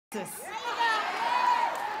I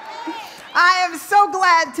am so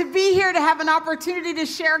glad to be here to have an opportunity to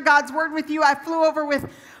share God's word with you. I flew over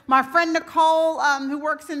with my friend Nicole, who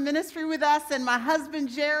works in ministry with us, and my husband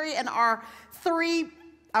Jerry, and our three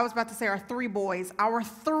boys, our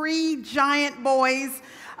three giant boys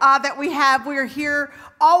that we have. We are here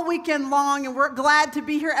all weekend long, and we're glad to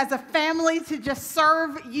be here as a family to just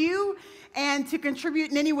serve you and to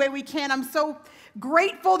contribute in any way we can. I'm so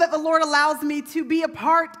grateful that the Lord allows me to be a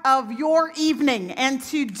part of your evening and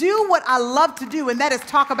to do what I love to do, and that is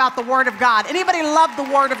talk about the Word of God. Anybody love the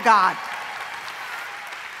Word of God?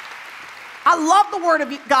 I love the Word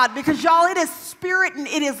of God because, y'all, it is spirit and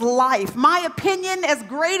it is life. My opinion, as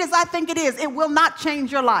great as I think it is, it will not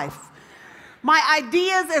change your life. My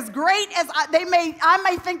ideas, as great as I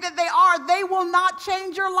may think that they are, they will not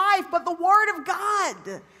change your life. But the Word of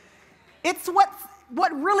God, it's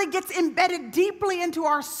what really gets embedded deeply into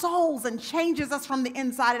our souls and changes us from the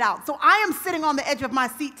inside out. So I am sitting on the edge of my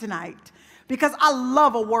seat tonight because I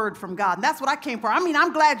love a word from God. And that's what I came for. I mean,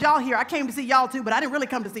 I'm glad y'all here. I came to see y'all too, but I didn't really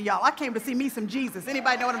come to see y'all. I came to see me some Jesus.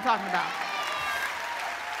 Anybody know what I'm talking about?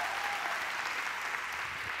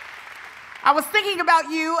 I was thinking about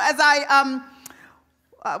you as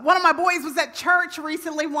one of my boys was at church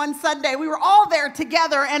recently one Sunday. We were all there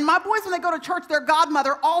together, and my boys, when they go to church, their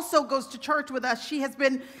godmother also goes to church with us. She has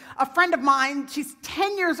been a friend of mine. She's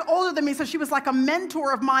 10 years older than me, so she was like a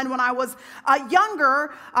mentor of mine when I was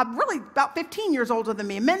younger, really about 15 years older than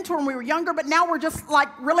me. A mentor when we were younger, but now we're just like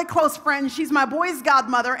really close friends. She's my boy's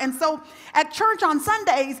godmother, and so at church on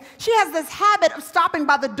Sundays, she has this habit of stopping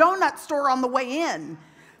by the donut store on the way in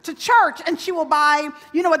to church, and she will buy,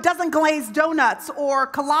 a dozen glazed donuts or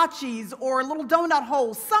kolaches or little donut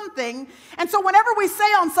holes, something. And so whenever we say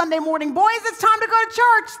on Sunday morning, boys, it's time to go to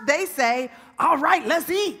church, they say, all right, let's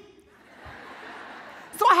eat.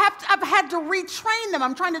 So I've had to retrain them.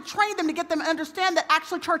 I'm trying to train them to get them to understand that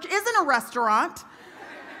actually church isn't a restaurant,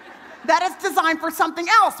 that is designed for something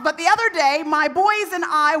else. But the other day, my boys and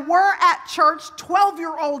I were at church,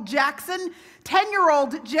 12-year-old Jackson,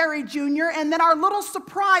 10-year-old Jerry Jr., and then our little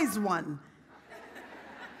surprise one.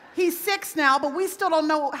 He's 6 now, but we still don't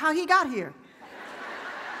know how he got here.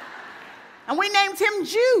 And we named him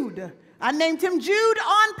Jude. I named him Jude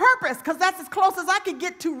on purpose because that's as close as I could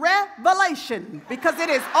get to revelation, because it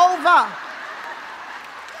is over.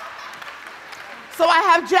 So I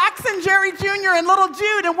have Jackson, Jerry Jr., and little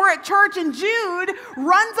Jude, and we're at church, and Jude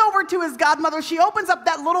runs over to his godmother. She opens up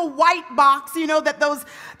that little white box, that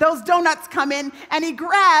those donuts come in, and he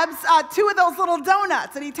grabs 2 of those little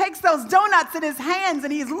donuts, and he takes those donuts in his hands,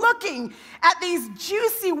 and he's looking at these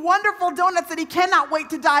juicy, wonderful donuts that he cannot wait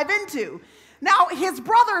to dive into. Now, his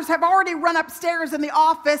brothers have already run upstairs in the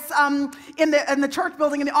office, in the church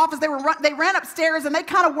building, in the office. They ran upstairs, and they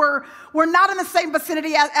kind of were not in the same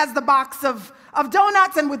vicinity as the box of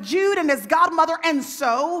donuts and with Jude and his godmother. And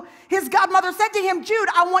so his godmother said to him, Jude,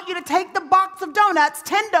 I want you to take the box of donuts,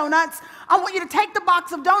 10 donuts. I want you to take the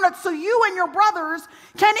box of donuts so you and your brothers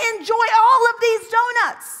can enjoy all of these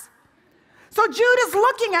donuts. So Jude is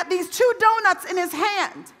looking at these 2 donuts in his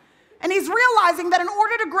hand. And he's realizing that in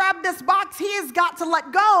order to grab this box, he has got to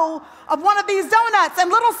let go of one of these donuts. And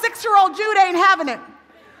little 6-year-old Jude ain't having it,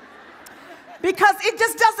 because it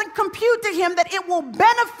just doesn't compute to him that it will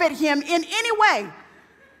benefit him in any way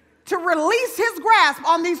to release his grasp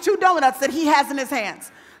on these 2 donuts that he has in his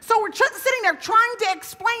hands. So we're sitting there trying to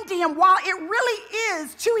explain to him why it really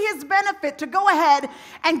is to his benefit to go ahead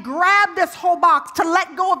and grab this whole box, to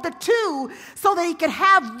let go of the 2 so that he could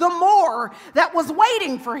have the more that was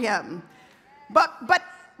waiting for him. But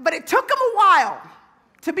it took him a while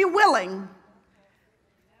to be willing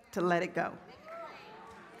to let it go.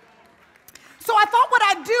 So I thought what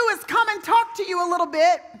I'd do is come and talk to you a little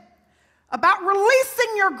bit about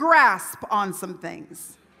releasing your grasp on some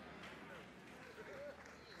things.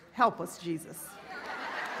 Help us, Jesus.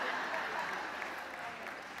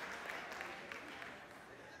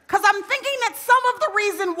 Because I'm thinking that some of the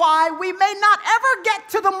reason why we may not ever get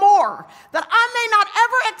to the more, that I may not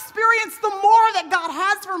ever experience the more that God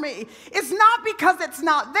has for me, is not because it's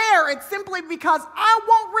not there. It's simply because I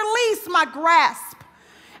won't release my grasp.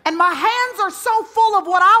 And my hands are so full of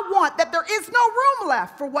what I want that there is no room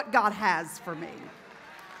left for what God has for me.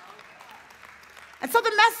 And so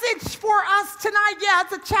the message for us tonight,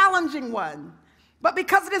 it's a challenging one. But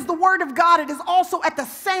because it is the Word of God, it is also at the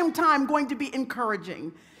same time going to be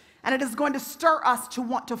encouraging. And it is going to stir us to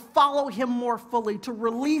want to follow Him more fully, to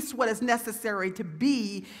release what is necessary to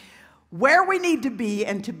be where we need to be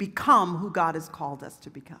and to become who God has called us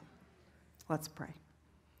to become. Let's pray.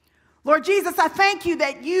 Lord Jesus, I thank you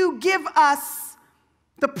that you give us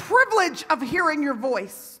the privilege of hearing your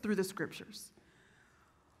voice through the scriptures.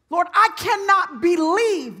 Lord, I cannot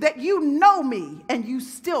believe that you know me and you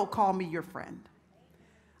still call me your friend.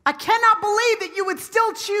 I cannot believe that you would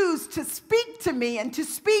still choose to speak to me and to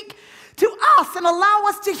speak to us and allow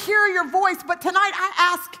us to hear your voice. But tonight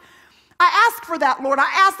I ask for that, Lord. I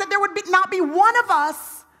ask that there would not be one of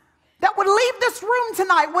us that would leave this room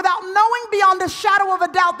tonight without knowing beyond a shadow of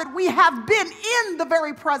a doubt that we have been in the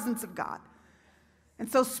very presence of God.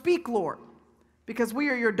 And so speak, Lord, because we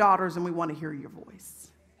are your daughters and we want to hear your voice.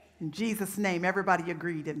 In Jesus' name, everybody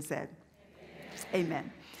agreed and said, amen.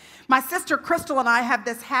 Amen. My sister Crystal and I have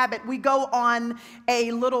this habit. We go on a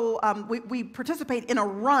little, we participate in a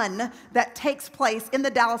run that takes place in the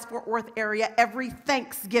Dallas-Fort Worth area every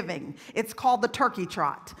Thanksgiving. It's called the Turkey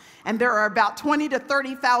Trot. And there are about 20 to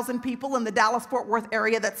 30,000 people in the Dallas-Fort Worth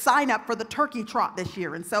area that sign up for the Turkey Trot this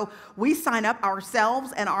year. And so we sign up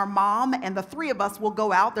ourselves and our mom, and the three of us will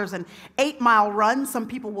go out. There's an 8-mile run. Some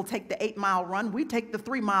people will take the 8-mile run. We take the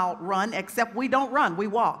 3-mile run, except we don't run, we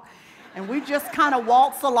walk. And we just kind of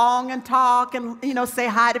waltz along and talk and, you know, say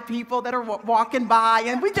hi to people that are walking by.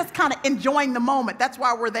 And we just kind of enjoying the moment. That's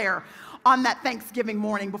why we're there on that Thanksgiving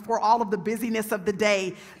morning before all of the busyness of the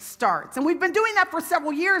day starts. And we've been doing that for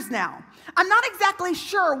several years now. I'm not exactly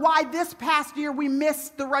sure why this past year we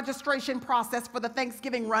missed the registration process for the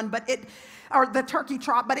Thanksgiving run, or the Turkey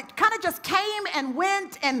Trot, but it kind of just came and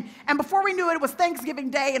went. And before we knew it, it was Thanksgiving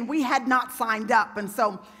Day and we had not signed up. And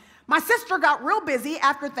so my sister got real busy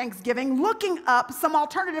after Thanksgiving looking up some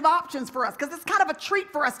alternative options for us because it's kind of a treat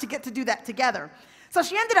for us to get to do that together. So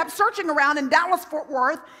she ended up searching around in Dallas-Fort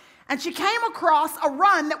Worth, and she came across a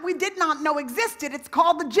run that we did not know existed. It's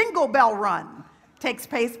called the Jingle Bell Run. It takes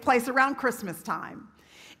place around Christmas time.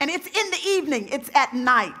 And it's in the evening, it's at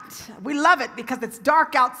night. We love it because it's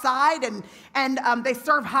dark outside and they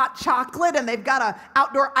serve hot chocolate and they've got an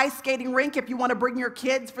outdoor ice skating rink if you want to bring your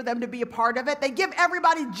kids for them to be a part of it. They give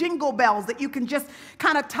everybody jingle bells that you can just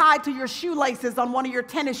kind of tie to your shoelaces on one of your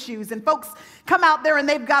tennis shoes. And folks come out there and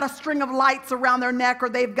they've got a string of lights around their neck or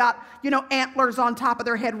they've got, you know, antlers on top of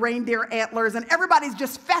their head, reindeer antlers. And everybody's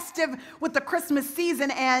just festive with the Christmas season.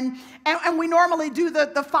 And we normally do the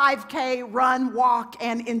 5K run, walk,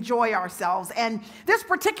 and enjoy ourselves. And this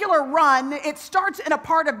particular run, it starts in a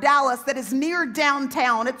part of Dallas that is near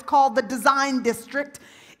downtown. It's called the Design District.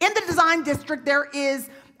 In the Design District, there is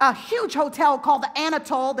a huge hotel called the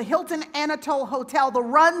Anatole, the Hilton Anatole Hotel. The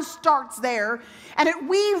run starts there, and it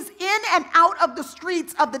weaves in and out of the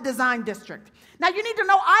streets of the Design District. Now, you need to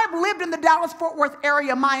know, I've lived in the Dallas-Fort Worth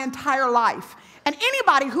area my entire life. And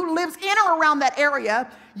anybody who lives in or around that area,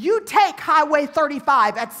 you take Highway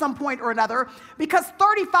 35 at some point or another, because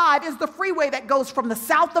 35 is the freeway that goes from the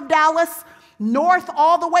south of Dallas, north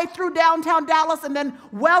all the way through downtown Dallas, and then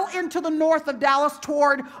well into the north of Dallas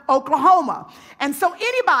toward Oklahoma. And so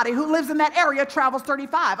anybody who lives in that area travels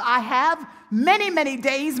 35. I have many, many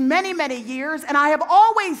days, many, many years, and I have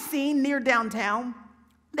always seen near downtown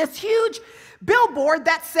this huge billboard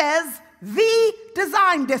that says, the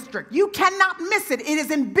Design District. You cannot miss it. It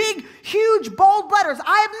is in big, huge, bold letters.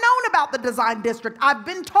 I have known about the Design District. I've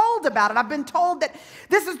been told about it. I've been told that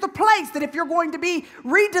this is the place that if you're going to be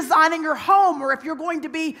redesigning your home or if you're going to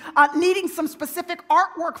be needing some specific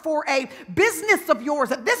artwork for a business of yours,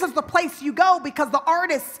 that this is the place you go because the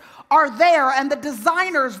artists are there and the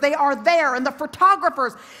designers, they are there, and the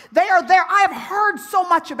photographers, they are there. I have heard so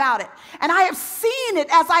much about it, and I have seen it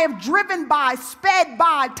as I have driven by, sped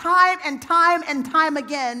by, time and time and time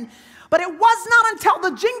again. But it was not until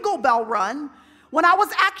the Jingle Bell Run, when I was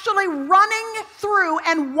actually running through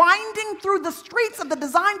and winding through the streets of the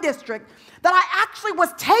Design District, that I actually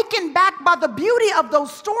was taken back by the beauty of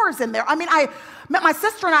those stores in there. I mean, I met my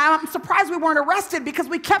sister and I'm surprised we weren't arrested because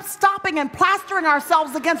we kept stopping and plastering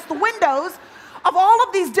ourselves against the windows of all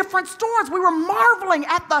of these different stores. We were marveling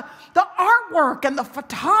at the artwork and the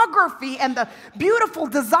photography and the beautiful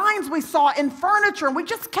designs we saw in furniture. And we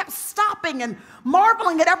just kept stopping and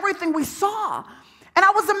marveling at everything we saw. And I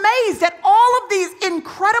was amazed at all of these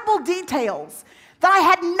incredible details that I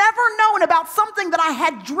had never known about something that I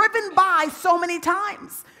had driven by so many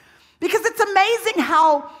times. Because it's amazing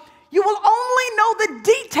how you will only know the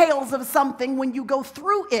details of something when you go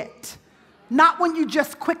through it, not when you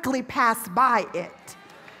just quickly pass by it.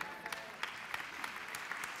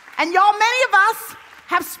 And y'all, many of us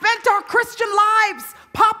have spent our Christian lives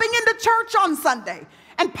popping into church on Sunday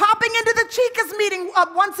and popping into the Chicas meeting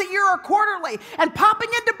once a year or quarterly and popping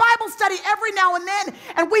into Bible study every now and then.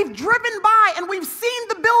 And we've driven by and we've seen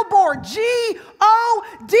the billboard,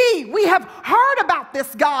 G-O-D. We have heard about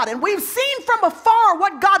this God and we've seen from afar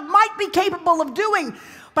what God might be capable of doing.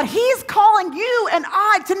 But he's calling you and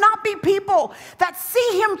I to not be people that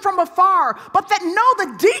see him from afar, but that know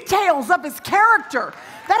the details of his character,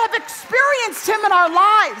 that have experienced him in our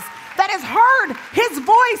lives, that has heard his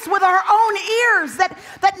voice with our own ears,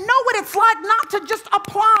 that know what it's like not to just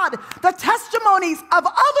applaud the testimonies of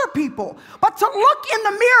other people, but to look in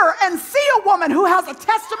the mirror and see a woman who has a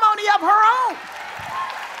testimony of her own.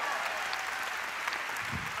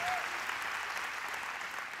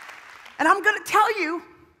 And I'm going to tell you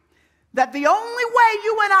that the only way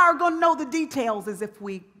you and I are going to know the details is if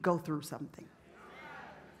we go through something.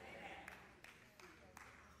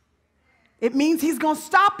 It means he's going to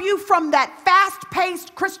stop you from that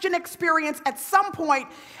fast-paced Christian experience at some point,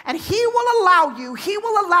 and he will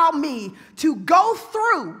allow me to go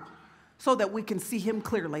through so that we can see him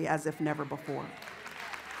clearly as if never before.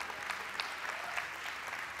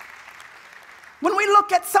 When we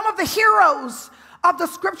look at some of the heroes of the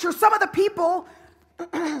scripture, some of the people,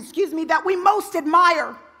 that we most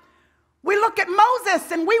admire, we look at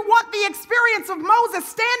Moses and we want the experience of Moses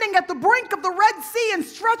standing at the brink of the Red Sea and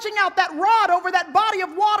stretching out that rod over that body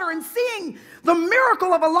of water and seeing the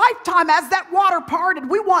miracle of a lifetime as that water parted.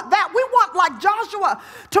 We want that. We want, like Joshua,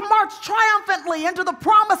 to march triumphantly into the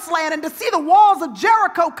promised land and to see the walls of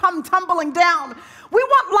Jericho come tumbling down. We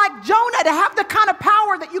want, like Jonah, to have the kind of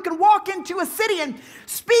power that you can walk into a city and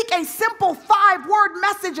speak a simple 5-word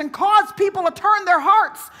message and cause people to turn their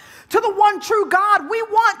hearts to the one true God. We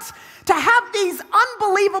want to have these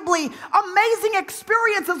unbelievably amazing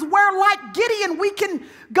experiences where, like Gideon, we can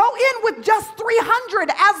go in with just 300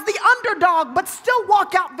 as the underdog, but still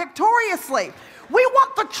walk out victoriously. We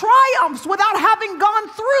want the triumphs without having gone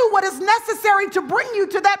through what is necessary to bring you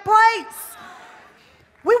to that place.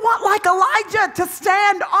 We want, like Elijah, to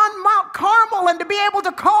stand on Mount Carmel and to be able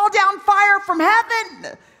to call down fire from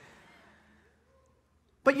heaven.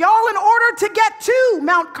 But y'all, in order to get to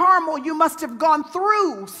Mount Carmel, you must have gone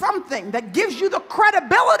through something that gives you the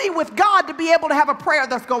credibility with God to be able to have a prayer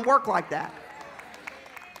that's going to work like that.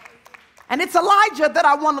 And it's Elijah that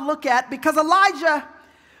I want to look at, because Elijah,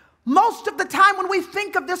 most of the time when we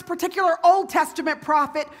think of this particular Old Testament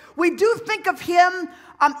prophet, we do think of him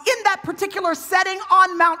in that particular setting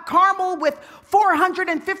on Mount Carmel with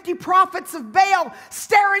 450 prophets of Baal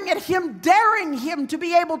staring at him, daring him to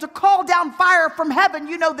be able to call down fire from heaven.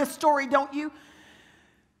 You know this story, don't you?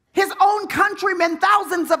 His own countrymen,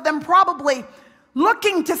 thousands of them probably,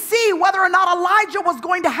 looking to see whether or not Elijah was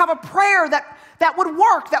going to have a prayer that would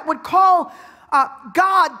work, that would call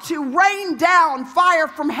God to rain down fire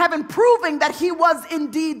from heaven, proving that he was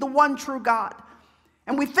indeed the one true God.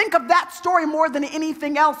 And we think of that story more than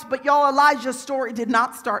anything else, but y'all, Elijah's story did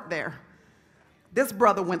not start there. This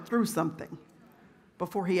brother went through something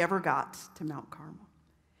before he ever got to Mount Carmel.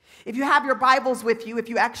 If you have your Bibles with you, if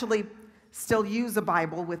you actually still use a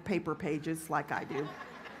Bible with paper pages like I do.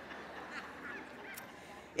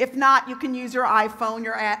 If not, you can use your iPhone,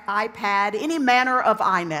 your iPad, any manner of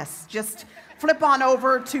iNess. Just flip on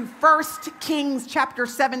over to 1 Kings chapter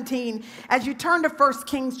 17. As you turn to 1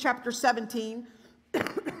 Kings chapter 17,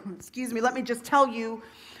 excuse me, let me just tell you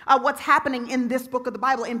what's happening in this book of the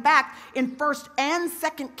Bible. In fact, in 1st and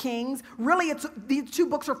 2nd Kings, really these two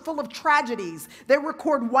books are full of tragedies. They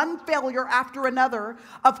record one failure after another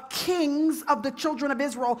of kings of the children of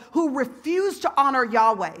Israel who refused to honor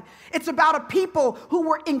Yahweh. It's about a people who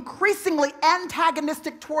were increasingly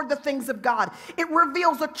antagonistic toward the things of God. It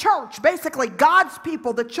reveals a church, basically God's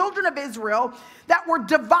people, the children of Israel, that were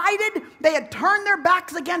divided. They had turned their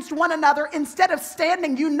backs against one another instead of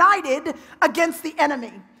standing united against the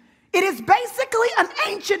enemy. It is basically an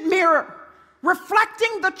ancient mirror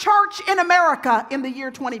reflecting the church in America in the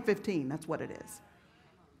year 2015. That's what it is.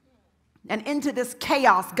 And into this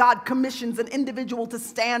chaos, God commissions an individual to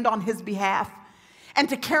stand on his behalf and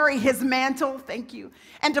to carry his mantle, thank you,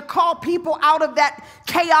 and to call people out of that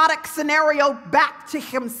chaotic scenario back to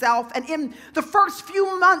himself. And in the first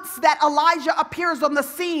few months that Elijah appears on the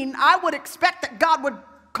scene, I would expect that God would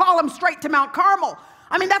call him straight to Mount Carmel.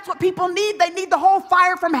 I mean, that's what people need. They need the whole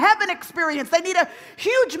fire from heaven experience. They need a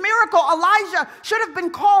huge miracle. Elijah should have been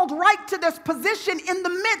called right to this position in the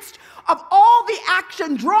midst of all the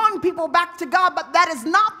action, drawing people back to God, but that is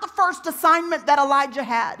not the first assignment that Elijah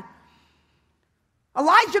had.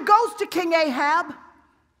 Elijah goes to King Ahab,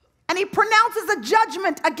 and he pronounces a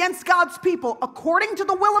judgment against God's people. According to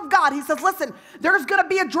the will of God, he says, listen, there's going to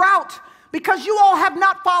be a drought because you all have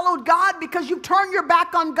not followed God, because you've turned your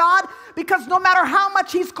back on God, because no matter how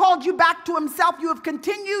much he's called you back to himself, you have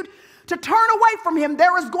continued to turn away from him.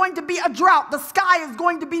 There is going to be a drought. The sky is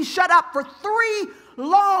going to be shut up for 3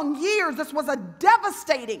 long years. This was a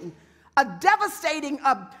devastating a devastating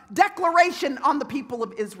declaration on the people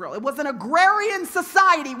of Israel. It was an agrarian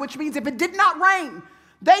society, which means if it did not rain,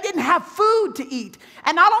 they didn't have food to eat.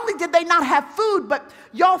 And not only did they not have food, but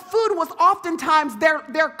y'all, food was oftentimes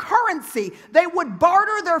their currency. They would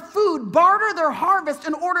barter their food, barter their harvest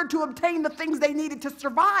in order to obtain the things they needed to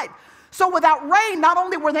survive. So without rain, not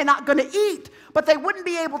only were they not going to eat, but they wouldn't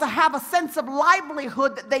be able to have a sense of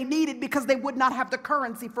livelihood that they needed because they would not have the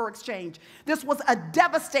currency for exchange. This was a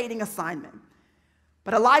devastating assignment.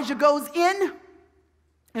 But Elijah goes in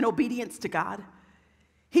obedience to God.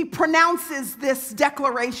 He pronounces this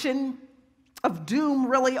declaration of doom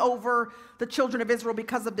really over the children of Israel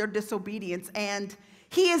because of their disobedience. And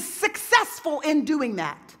he is successful in doing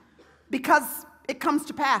that because it comes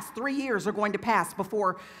to pass. 3 years are going to pass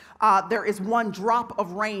before there is one drop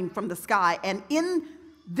of rain from the sky. And in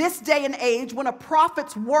this day and age, when a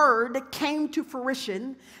prophet's word came to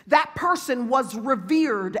fruition, that person was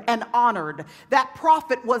revered and honored. That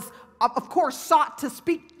prophet was, of course, sought to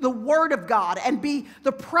speak the word of God and be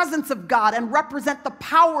the presence of God and represent the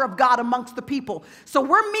power of God amongst the people. So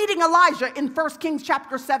we're meeting Elijah in 1 Kings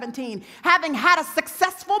chapter 17, having had a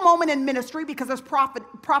successful moment in ministry because his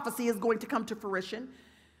prophecy is going to come to fruition.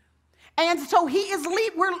 And so he is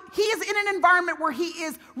in an environment where he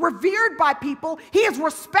is revered by people. He is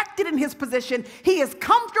respected in his position. He is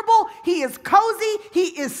comfortable. He is cozy. He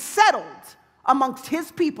is settled amongst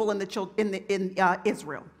his people in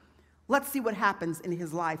Israel. Let's see what happens in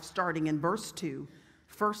his life starting in verse 2,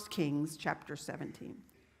 1 Kings chapter 17.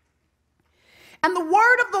 And the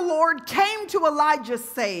word of the Lord came to Elijah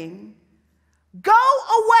saying, "Go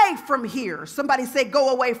away from here." Somebody say, "Go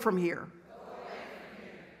away from here."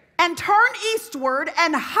 "And turn eastward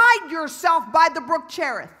and hide yourself by the brook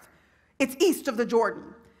Cherith." It's east of the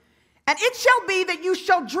Jordan. "And it shall be that you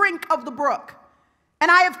shall drink of the brook.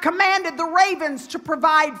 And I have commanded the ravens to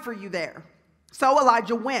provide for you there." So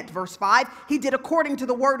Elijah went, verse 5. He did according to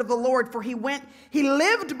the word of the Lord, for he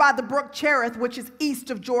lived by the brook Cherith, which is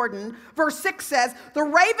east of Jordan. Verse 6 says, "The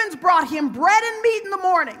ravens brought him bread and meat in the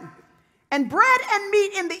morning, and bread and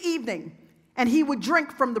meat in the evening, and he would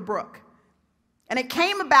drink from the brook. And it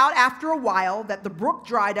came about after a while that the brook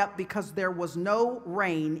dried up because there was no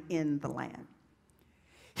rain in the land."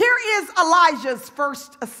 Here is Elijah's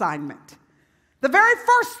first assignment. The very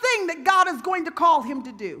first thing that God is going to call him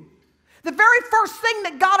to do. The very first thing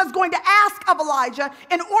that God is going to ask of Elijah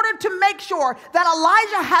in order to make sure that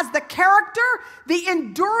Elijah has the character, the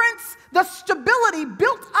endurance, the stability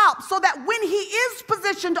built up so that when he is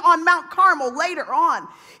positioned on Mount Carmel later on,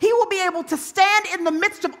 he will be able to stand in the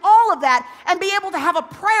midst of all of that and be able to have a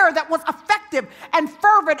prayer that was effective and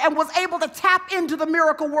fervent and was able to tap into the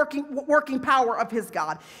miracle working power of his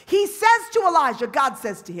God. He says to Elijah, God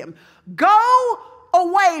says to him, "Go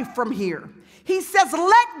away from here." He says,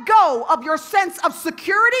 let go of your sense of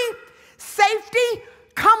security, safety,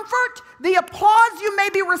 comfort, the applause you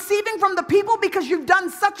may be receiving from the people because you've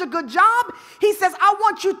done such a good job. He says, I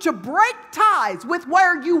want you to break ties with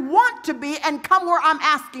where you want to be and come where I'm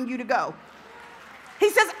asking you to go.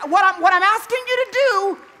 He says, what I'm asking you to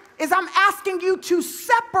do is I'm asking you to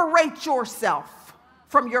separate yourself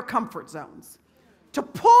from your comfort zones, to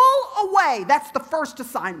pull away. That's the first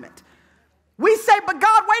assignment. We say, but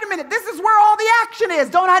God, wait a minute, this is where all the action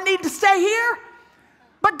is. Don't I need to stay here?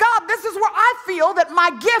 But God, this is where I feel that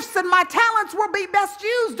my gifts and my talents will be best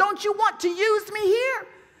used. Don't you want to use me here?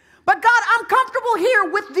 But God, I'm comfortable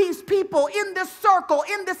here with these people, in this circle,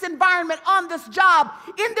 in this environment, on this job,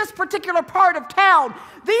 in this particular part of town.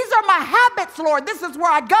 These are my habits, Lord. This is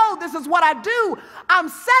where I go. This is what I do. I'm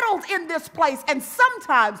settled in this place. And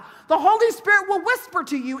sometimes the Holy Spirit will whisper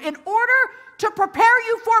to you in order to prepare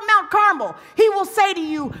you for Mount Carmel. He will say to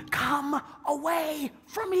you, come away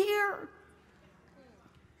from here.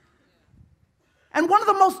 And one of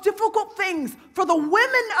the most difficult things for the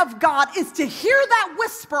women of God is to hear that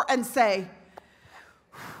whisper and say,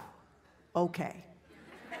 okay.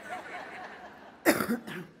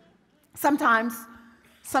 Sometimes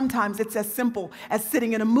it's as simple as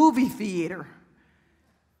sitting in a movie theater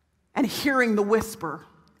and hearing the whisper,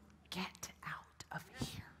 get out of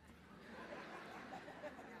here.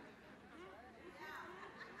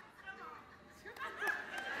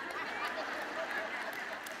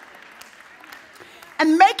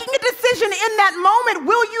 And making a decision in that moment,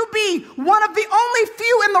 will you be one of the only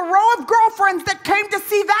few in the row of girlfriends that came to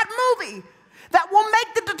see that movie that will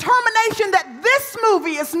make the determination that this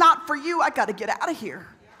movie is not for you? I got to get out of here.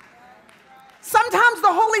 Sometimes the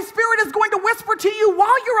Holy Spirit is going to whisper to you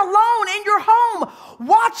while you're alone in your home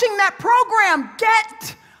watching that program,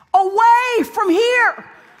 get away from here.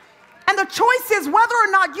 And the choice is whether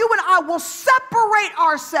or not you and I will separate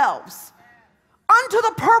ourselves unto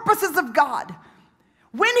the purposes of God.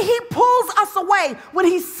 When he pulls us away, when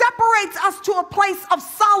he separates us to a place of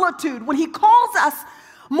solitude, when he calls us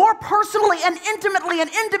more personally and intimately and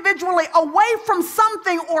individually away from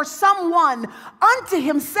something or someone unto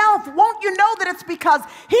himself, won't you know that it's because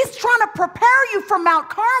he's trying to prepare you for Mount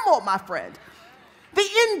Carmel, my friend? The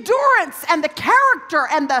endurance and the character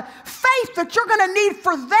and the faith that you're going to need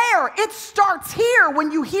for there, it starts here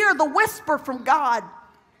when you hear the whisper from God,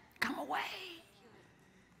 come away.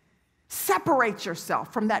 Separate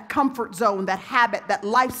yourself from that comfort zone, that habit, that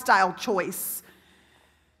lifestyle choice,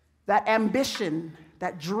 that ambition,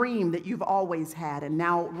 that dream that you've always had, and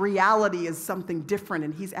now reality is something different,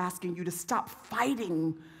 and he's asking you to stop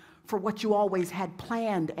fighting for what you always had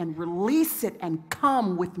planned and release it and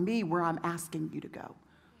come with me where I'm asking you to go.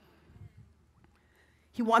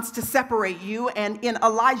 He wants to separate you, and in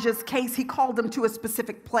Elijah's case, he called him to a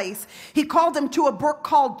specific place. He called him to a brook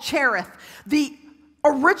called Cherith. The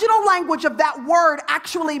original language of that word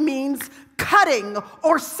actually means cutting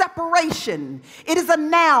or separation. It is a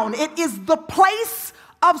noun. It is the place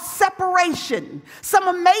of separation. Some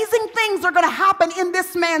amazing things are going to happen in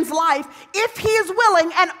this man's life if he is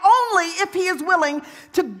willing, and only if he is willing,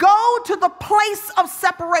 to go to the place of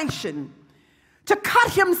separation, to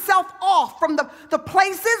cut himself off from the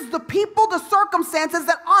places, the people, the circumstances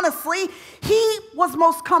that honestly he was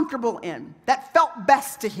most comfortable in, that felt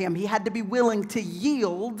best to him. He had to be willing to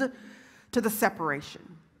yield to the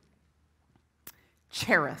separation.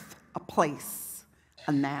 Cherith, a place,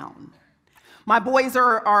 a noun. My boys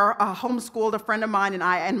are homeschooled. A friend of mine and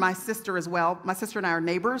I, and my sister as well. My sister and I are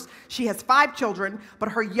neighbors. She has 5 children, but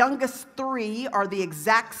her youngest 3 are the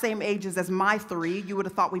exact same ages as my 3. You would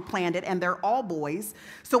have thought we planned it, and they're all boys.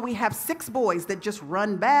 So we have 6 boys that just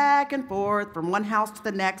run back and forth from one house to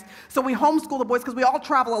the next. So we homeschool the boys because we all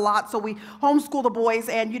travel a lot. So we homeschool the boys,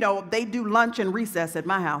 and you know, they do lunch and recess at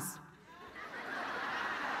my house.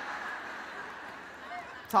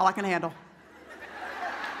 That's all I can handle.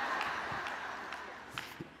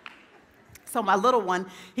 So my little one,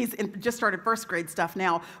 just started first grade stuff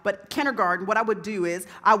now, but kindergarten, what I would do is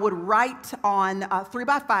I would write on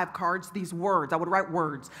 3x5 cards these words. I would write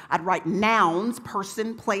words. I'd write nouns,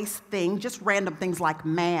 person, place, thing, just random things like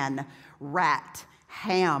man, rat,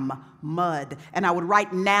 ham, mud. And I would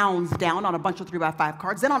write nouns down on a bunch of 3x5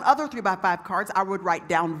 cards. Then on other 3x5 cards, I would write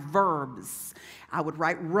down verbs. I would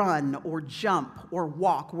write run or jump or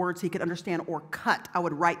walk, words he could understand, or cut. I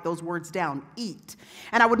would write those words down, eat.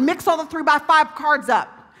 And I would mix all the 3x5 cards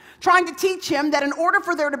up, trying to teach him that in order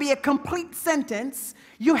for there to be a complete sentence,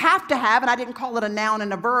 you have to have, and I didn't call it a noun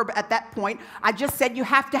and a verb at that point, I just said you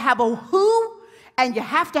have to have a who and you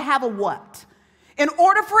have to have a what. In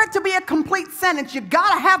order for it to be a complete sentence, you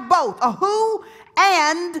gotta have both, a who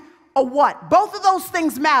and a what. Both of those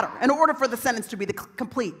things matter in order for the sentence to be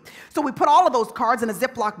complete. So we put all of those cards in a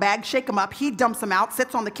Ziploc bag, shake them up, he dumps them out,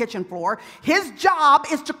 sits on the kitchen floor. His job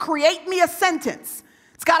is to create me a sentence.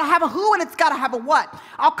 It's got to have a who and it's got to have a what.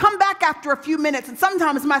 I'll come back after a few minutes, and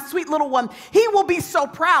sometimes my sweet little one, he will be so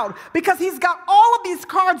proud because he's got all of these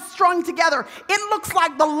cards strung together. It looks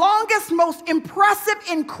like the longest, most impressive,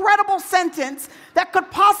 incredible sentence that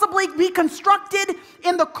could possibly be constructed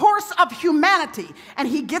in the course of humanity. And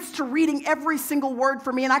he gets to reading every single word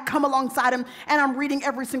for me, and I come alongside him and I'm reading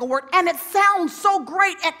every single word, and it sounds so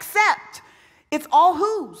great, except it's all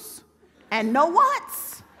who's and no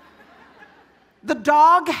what's. The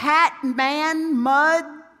dog, hat, man, mud,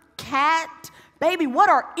 cat, baby, what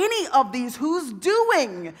are any of these who's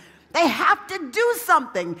doing? They have to do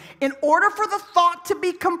something. In order for the thought to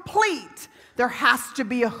be complete, there has to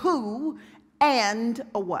be a who and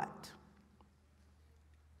a what.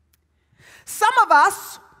 Some of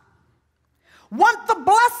us want the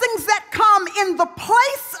blessings that come in the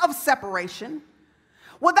place of separation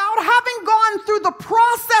without having gone through the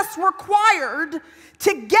process required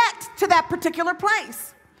to get to that particular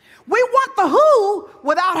place. We want the who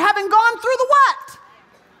without having gone through the what.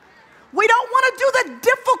 We don't want to do the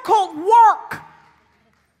difficult work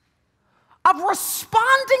of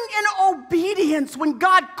responding in obedience when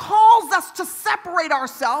God calls us to separate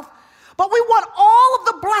ourselves, but we want all of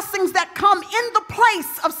the blessings that come in the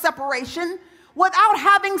place of separation without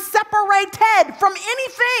having separated from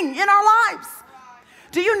anything in our lives.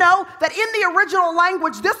 Do you know that in the original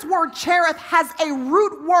language, this word cherith has a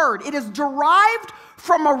root word? It is derived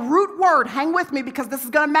from a root word. Hang with me because this is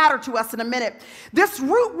going to matter to us in a minute. This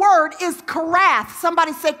root word is karath.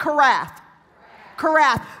 Somebody say karath.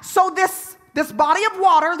 Karath. So this body of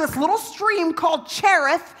water, this little stream called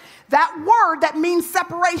Cherith, That word that means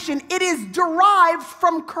separation, it is derived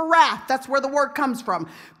from karath. That's where the word comes from.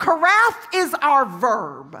 Karath is our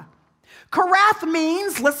verb. Karath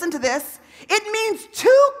means, listen to this, it means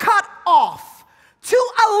to cut off,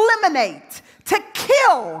 to eliminate, to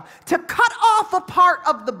kill, to cut off a part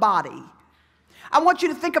of the body. I want you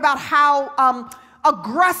to think about how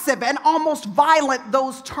aggressive and almost violent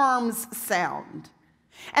those terms sound.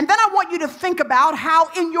 And then I want you to think about how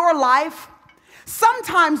in your life,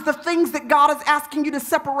 sometimes the things that God is asking you to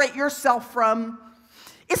separate yourself from,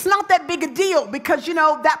 it's not that big a deal because, you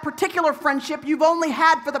know, that particular friendship you've only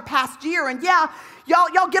had for the past year. And yeah,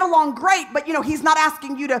 y'all get along great, but, you know, he's not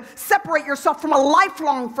asking you to separate yourself from a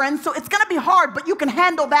lifelong friend. So it's going to be hard, but you can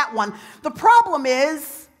handle that one. The problem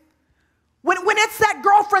is when it's that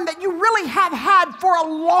girlfriend that you really have had for a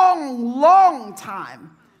long, long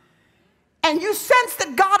time. And you sense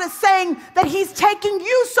that God is saying that he's taking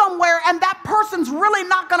you somewhere and that person's really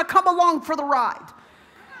not going to come along for the ride.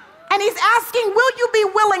 And he's asking, will you be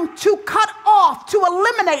willing to cut off, to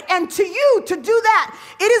eliminate, and to you to do that?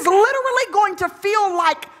 It is literally going to feel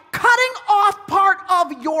like cutting off part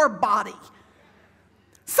of your body.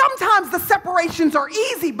 Sometimes the separations are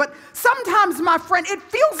easy, but sometimes, my friend, it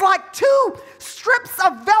feels like two strips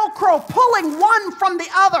of Velcro pulling one from the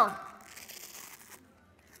other.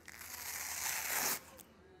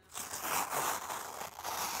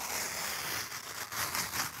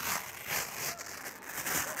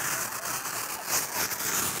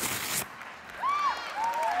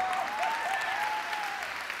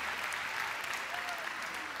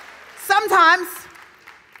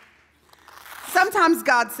 Sometimes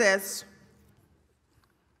God says,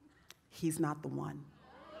 he's not the one.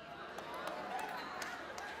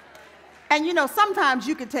 And you know, sometimes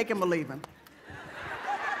you can take him or leave him.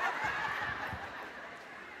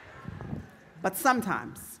 But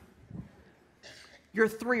sometimes you're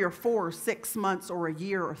 3 or 4 or 6 months or a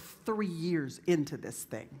year or 3 years into this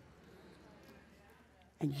thing.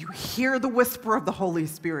 And you hear the whisper of the Holy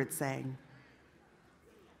Spirit saying,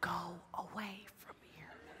 go away from here.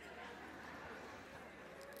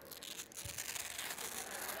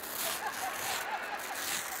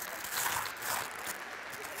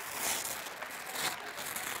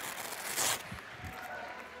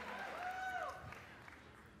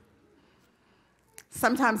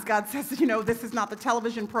 Sometimes God says, you know, this is not the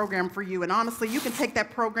television program for you. And honestly, you can take that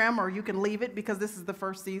program or you can leave it because this is the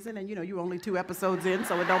first season and, you know, you're only 2 episodes in,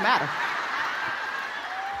 so it don't matter.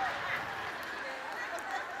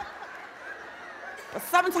 But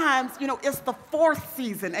sometimes, you know, it's the 4th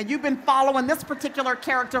season and you've been following this particular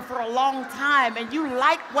character for a long time and you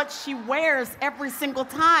like what she wears every single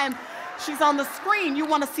time she's on the screen. You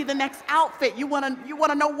want to see the next outfit. You want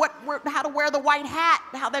to know how to wear the white hat,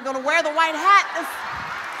 how they're going to wear the white hat.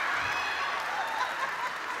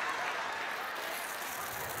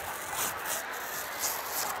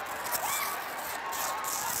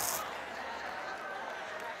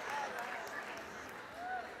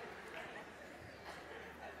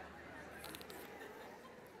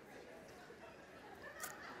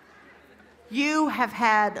 You have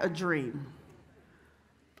had a dream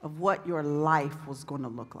of what your life was going to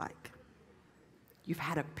look like. You've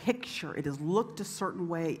had a picture. It has looked a certain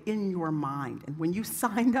way in your mind. And when you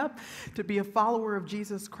signed up to be a follower of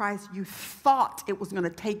Jesus Christ, you thought it was going to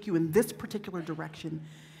take you in this particular direction.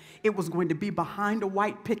 It was going to be behind a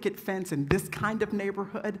white picket fence in this kind of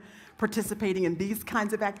neighborhood, participating in these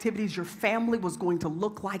kinds of activities. Your family was going to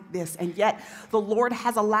look like this. And yet the Lord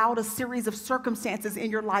has allowed a series of circumstances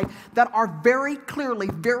in your life that are very clearly,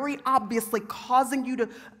 very obviously causing you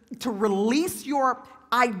to release your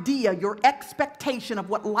idea, your expectation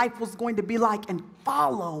of what life was going to be like and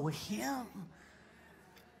follow him.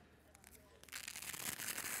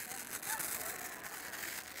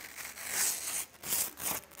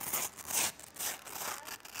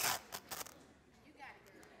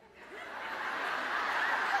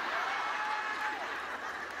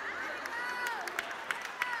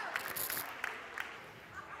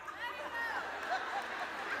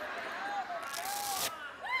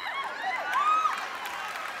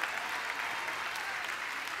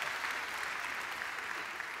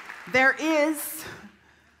 There is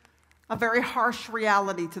a very harsh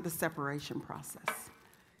reality to the separation process.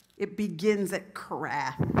 It begins at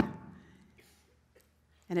Karath,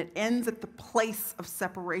 and it ends at the place of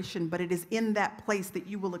separation, but it is in that place that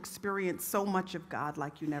you will experience so much of God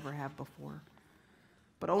like you never have before.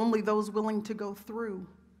 But only those willing to go through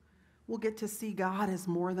will get to see God as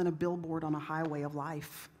more than a billboard on a highway of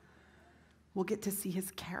life. We'll get to see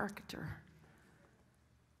his character.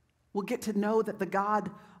 We'll get to know that the God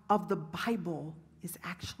of the Bible is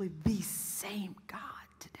actually the same God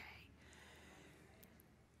today.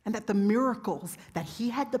 And that the miracles that he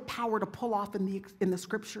had the power to pull off in the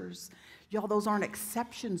scriptures, y'all, those aren't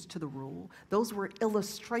exceptions to the rule. Those were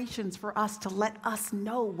illustrations for us to let us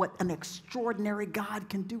know what an extraordinary God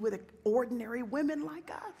can do with ordinary women like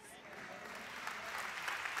us.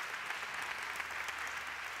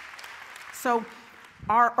 So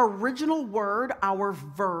our original word, our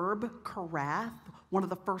verb, karath, one of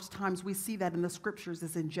the first times we see that in the scriptures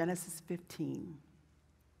is in Genesis 15.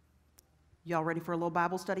 Y'all ready for a little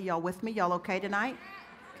Bible study? Y'all with me? Y'all okay tonight?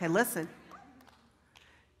 Okay, listen.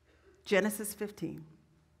 Genesis 15.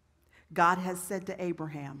 God has said to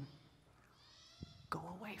Abraham, go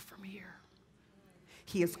away from here.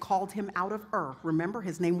 He has called him out of Ur. Remember,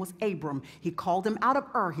 his name was Abram. He called him out of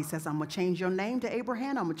Ur. He says, I'm going to change your name to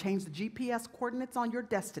Abraham. I'm going to change the GPS coordinates on your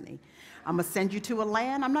destiny. I'm going to send you to a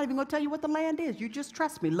land. I'm not even going to tell you what the land is. You just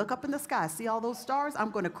trust me. Look up in the sky. See all those stars?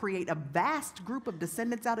 I'm going to create a vast group of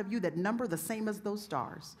descendants out of you that number the same as those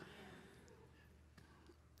stars.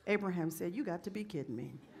 Abraham said, you got to be kidding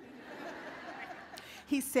me.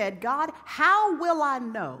 He said, God, how will I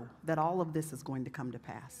know that all of this is going to come to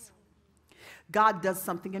pass? God does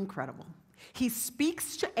something incredible. He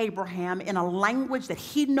speaks to Abraham in a language that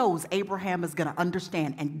he knows Abraham is going to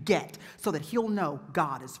understand and get so that he'll know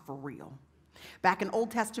God is for real. Back in Old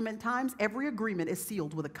Testament times, every agreement is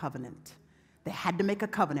sealed with a covenant. They had to make a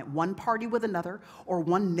covenant, one party with another or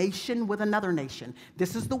one nation with another nation.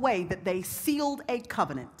 This is the way that they sealed a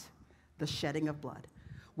covenant, the shedding of blood.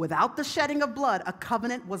 Without the shedding of blood, a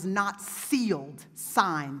covenant was not sealed,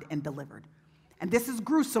 signed, and delivered. And this is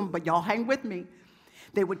gruesome, but y'all hang with me.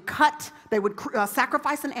 They would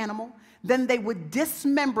sacrifice an animal, then they would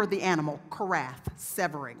dismember the animal, karath,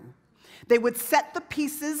 severing. They would set the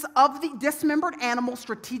pieces of the dismembered animal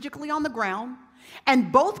strategically on the ground,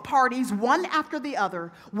 and both parties, one after the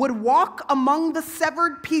other, would walk among the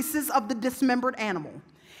severed pieces of the dismembered animal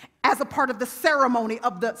as a part of the ceremony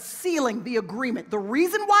of the sealing, the agreement. The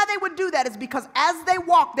reason why they would do that is because as they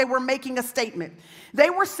walked, they were making a statement.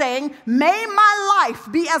 They were saying, may my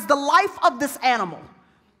life be as the life of this animal.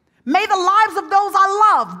 May the lives of those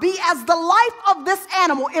I love be as the life of this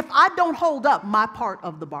animal if I don't hold up my part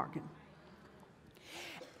of the bargain.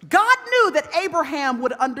 God knew that Abraham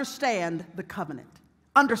would understand the covenant,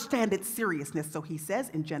 understand its seriousness. So he says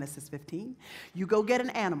in Genesis 15, you go get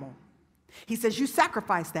an animal. He says, you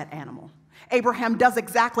sacrifice that animal. Abraham does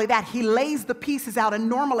exactly that. He lays the pieces out, and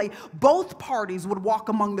normally both parties would walk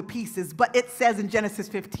among the pieces, but it says in Genesis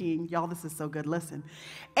 15, y'all, this is so good, listen.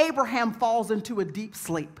 Abraham falls into a deep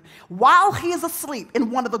sleep. While he is asleep in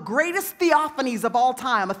one of the greatest theophanies of all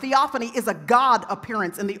time, a theophany is a God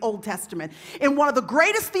appearance in the Old Testament. In one of the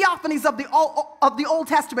greatest theophanies of the Old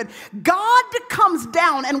Testament, God comes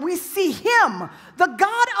down and we see him, the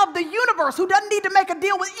God of the universe who doesn't need to make a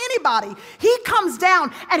deal with anybody. He comes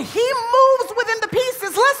down and he moves within the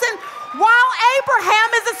pieces, listen, while Abraham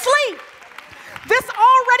is asleep. This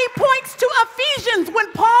already points to Ephesians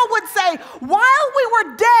when Paul would say, while we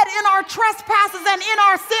were dead in our trespasses and in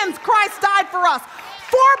our sins, Christ died for us.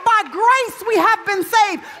 For by grace we have been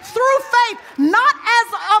saved through faith, not as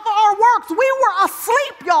of our works. We were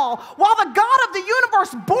asleep, y'all, while the God of the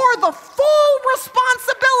universe bore the full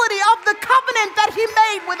responsibility of the covenant that he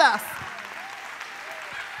made with us.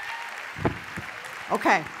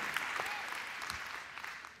 Okay.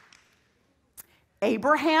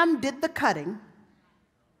 Abraham did the cutting.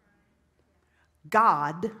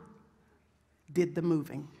 God did the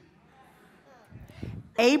moving.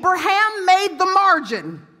 Abraham made the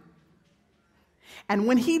margin. And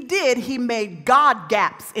when he did, he made God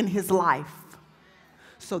gaps in his life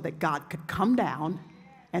so that God could come down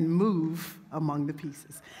and move among the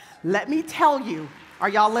pieces. Let me tell you, are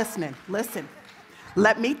y'all listening? Listen.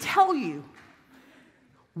 Let me tell you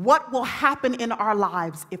what will happen in our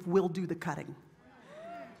lives if we'll do the cutting.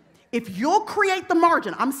 If you'll create the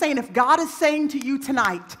margin, I'm saying if God is saying to you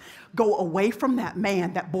tonight, go away from that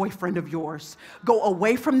man, that boyfriend of yours. Go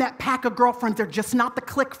away from that pack of girlfriends. They're just not the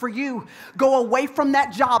clique for you. Go away from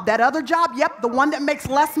that job. That other job, yep, the one that makes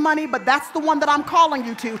less money, but that's the one that I'm calling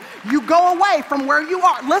you to. You go away from where you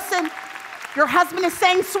are. Listen, your husband is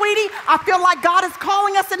saying, sweetie, I feel like God is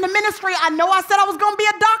calling us into ministry. I know I said I was going to be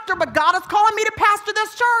a doctor, but God is calling me to pastor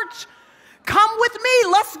this church. Come with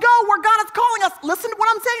me. Let's go where God is calling us. Listen to what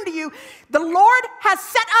I'm saying to you. The Lord has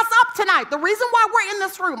set us up tonight. The reason why we're in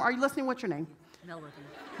this room, are you listening? What's your name? Melody.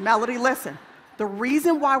 Melody, listen. The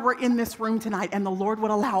reason why we're in this room tonight and the Lord would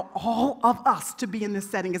allow all of us to be in this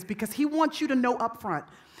setting is because he wants you to know up front,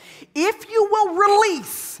 if you will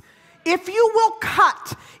release if you will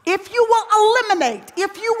cut, if you will eliminate,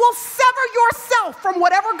 if you will sever yourself from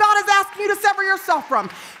whatever God is asking you to sever yourself from,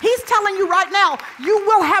 he's telling you right now, you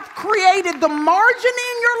will have created the margin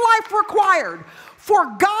in your life required for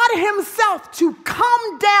God himself to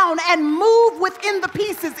come down and move within the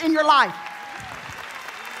pieces in your life.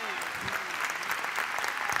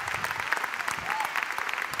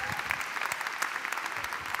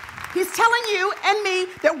 He's telling you and me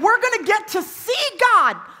that we're going to get to see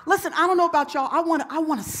God. Listen, I don't know about y'all. I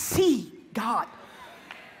want to see God.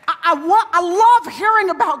 I love hearing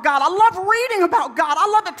about God. I love reading about God. I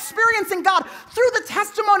love experiencing God through the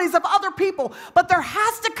testimonies of other people. But there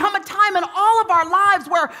has to come a time in all of our lives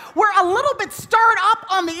where we're a little bit stirred up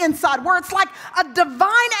on the inside, where it's like a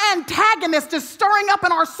divine antagonist is stirring up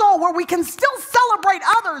in our soul, where we can still celebrate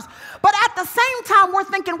others. But at the same time, we're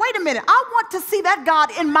thinking, wait a minute, I want to see that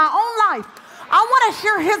God in my own life. I want to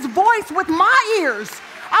hear his voice with my ears.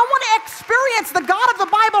 I want to experience the God of the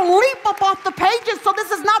Bible leap up off the pages, so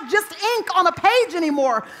this is not just ink on a page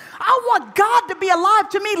anymore. I want God to be alive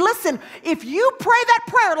to me. Listen, if you pray that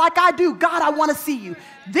prayer like I do, God, I want to see you.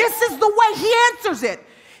 This is the way he answers it.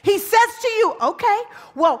 He says to you, okay,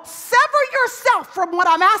 well, sever yourself from what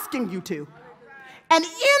I'm asking you to. And in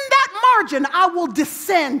that margin, I will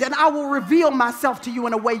descend and I will reveal myself to you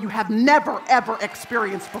in a way you have never, ever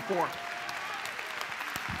experienced before.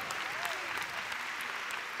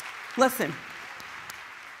 Listen,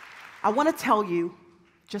 I want to tell you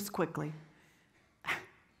just quickly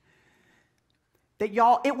that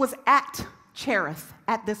y'all, it was at Cherith,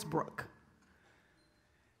 at this brook.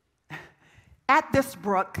 At this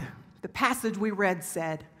brook, the passage we read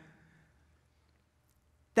said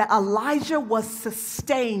that Elijah was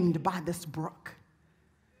sustained by this brook.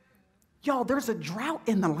 Y'all, there's a drought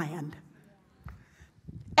in the land.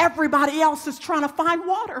 Everybody else is trying to find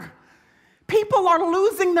water. People are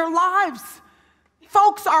losing their lives.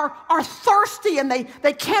 Folks are thirsty and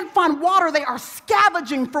they can't find water. They are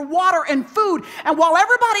scavenging for water and food. And while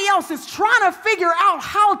everybody else is trying to figure out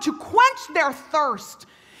how to quench their thirst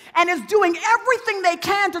and is doing everything they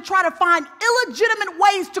can to try to find illegitimate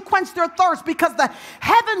ways to quench their thirst because the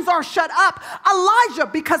heavens are shut up, Elijah,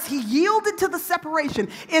 because he yielded to the separation,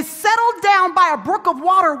 is settled down by a brook of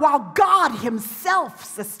water while God himself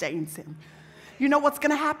sustains him. You know what's going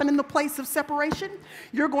to happen in the place of separation?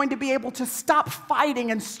 You're going to be able to stop fighting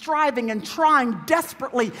and striving and trying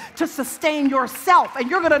desperately to sustain yourself. And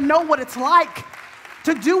you're going to know what it's like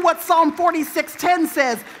to do what Psalm 46:10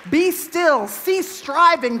 says. Be still, cease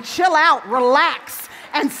striving, chill out, relax,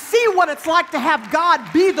 and see what it's like to have God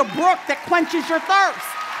be the brook that quenches your thirst.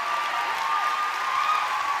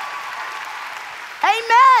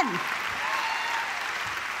 Amen.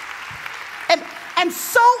 And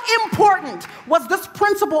so important was this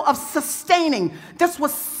principle of sustaining. This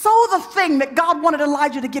was so the thing that God wanted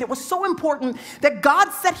Elijah to get. It was so important that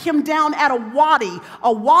God set him down at a wadi.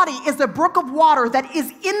 A wadi is a brook of water that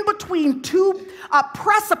is in between two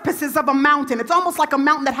precipices of a mountain. It's almost like a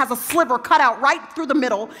mountain that has a sliver cut out right through the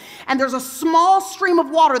middle. And there's a small stream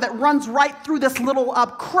of water that runs right through this little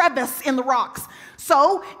crevice in the rocks.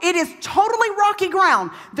 So it is totally rocky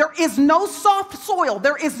ground. There is no soft soil.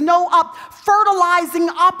 There is no fertilizing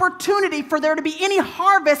opportunity for there to be any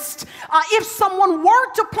harvest. If someone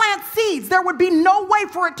were to plant seeds, there would be no way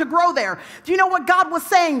for it to grow there. Do you know what God was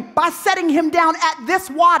saying by setting him down at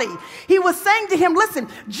this wadi? He was saying to him, listen,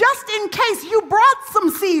 just in case you brought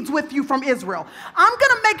some seeds with you from Israel, I'm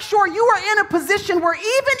going to make sure you are in a position where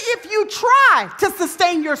even if you try to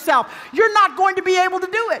sustain yourself, you're not going to be able to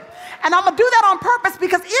do it. And I'm going to do that on purpose,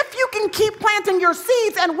 because if you can keep planting your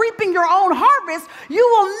seeds and reaping your own harvest, you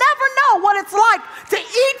will never know what it's like to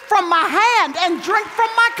eat from my hand and drink from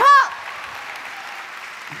my cup.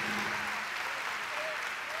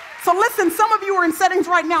 So listen, some of you are in settings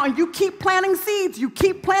right now and you keep planting seeds, you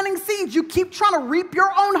keep planting seeds, you keep trying to reap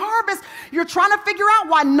your own harvest. You're trying to figure out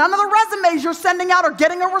why none of the resumes you're sending out are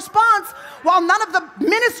getting a response, while none of the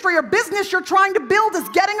ministry or business you're trying to build is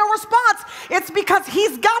getting a response. It's because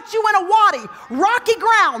he's got you in a wadi, rocky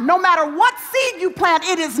ground. No matter what seed you plant,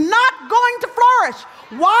 it is not going to flourish.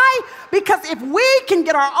 Why? Because if we can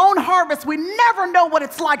get our own harvest, we never know what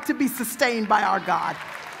it's like to be sustained by our God.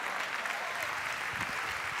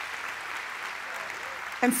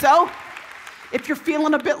 And so, If you're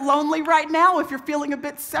feeling a bit lonely right now, if you're feeling a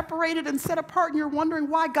bit separated and set apart and you're wondering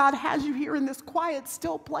why God has you here in this quiet,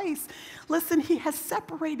 still place, listen, he has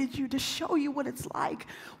separated you to show you what it's like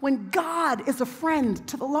when God is a friend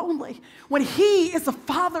to the lonely, when he is a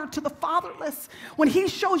father to the fatherless, when he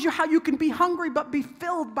shows you how you can be hungry but be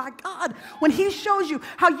filled by God, when he shows you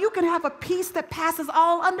how you can have a peace that passes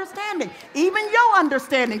all understanding, even your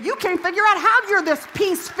understanding. You can't figure out how you're this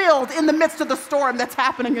peace-filled in the midst of the storm that's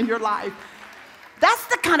happening in your life. That's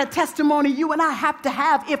the kind of testimony you and I have to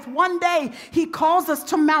have if one day he calls us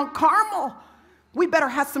to Mount Carmel. We better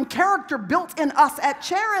have some character built in us at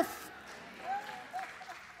Cherith.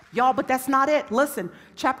 Y'all, but that's not it. Listen,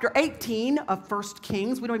 chapter 18 of 1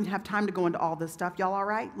 Kings. We don't even have time to go into all this stuff. Y'all all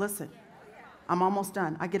right? Listen, I'm almost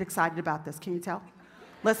done. I get excited about this. Can you tell?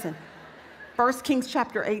 Listen, 1 Kings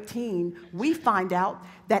chapter 18, we find out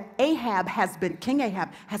that King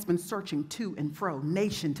Ahab has been searching to and fro,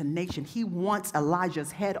 nation to nation. He wants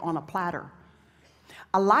Elijah's head on a platter.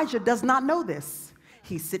 Elijah does not know this.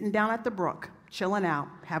 He's sitting down at the brook, chilling out,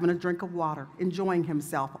 having a drink of water, enjoying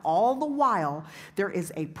himself. All the while, there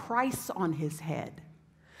is a price on his head.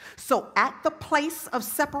 So at the place of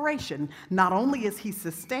separation, not only is he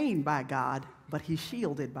sustained by God, but he's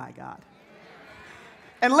shielded by God.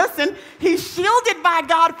 And listen, he's shielded by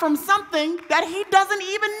God from something that he doesn't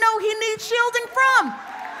even know he needs shielding from.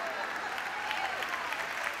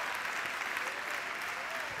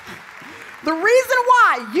 The reason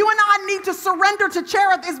why you and I need to surrender to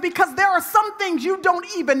Cherith is because there are some things you don't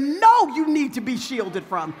even know you need to be shielded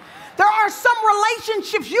from. There are some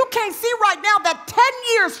relationships you can't see right now that 10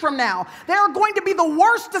 years from now, they are going to be the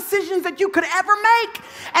worst decisions that you could ever make.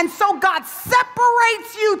 And so God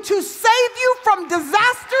separates you to save you from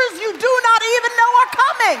disasters you do not even know are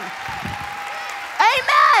coming.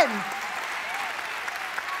 Amen.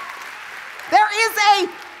 There is a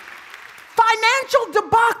financial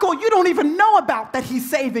debacle you don't even know about that he's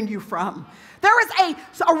saving you from. There is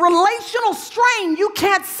a relational strain you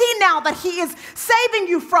can't see now that he is saving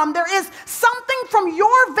you from. There is something from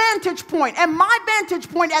your vantage point and my vantage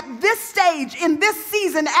point at this stage, in this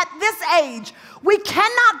season, at this age, we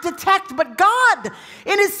cannot detect, but God,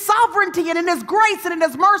 in his sovereignty and in his grace and in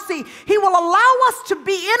his mercy, he will allow us to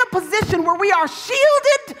be in a position where we are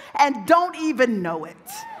shielded and don't even know it.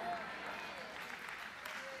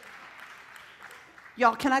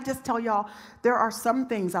 Y'all, can I just tell y'all, there are some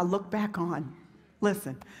things I look back on.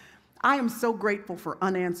 Listen, I am so grateful for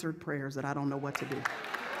unanswered prayers that I don't know what to do.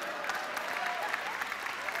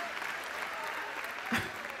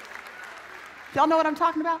 Y'all know what I'm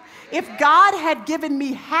talking about? If God had given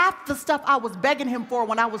me half the stuff I was begging him for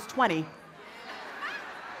when I was 20,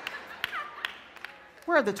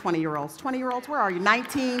 where are the 20-year-olds? 20-year-olds, where are you?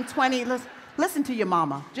 19, 20, listen to your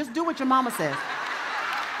mama. Just do what your mama says.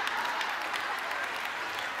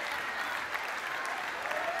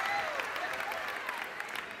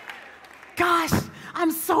 Gosh, I'm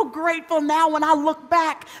so grateful now when I look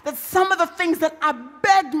back that some of the things that I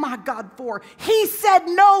begged my God for, he said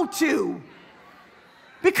no to.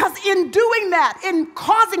 Because in doing that, in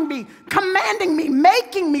causing me, commanding me,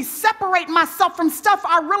 making me separate myself from stuff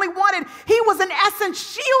I really wanted, he was in essence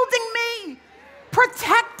shielding me,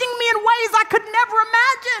 protecting me in ways I could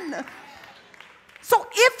never imagine. So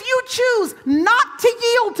if you choose not to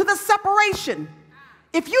yield to the separation,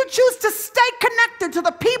 if you choose to stay connected to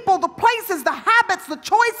the people, the places, the habits, the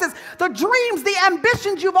choices, the dreams, the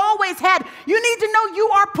ambitions you've always had, you need to know you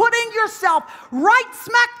are putting yourself right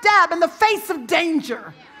smack dab in the face of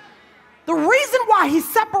danger. The reason why he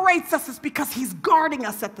separates us is because he's guarding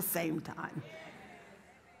us at the same time.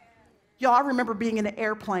 Y'all, I remember being in an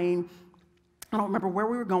airplane. I don't remember where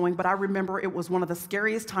we were going, but I remember it was one of the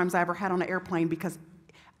scariest times I ever had on an airplane because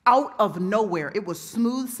out of nowhere, it was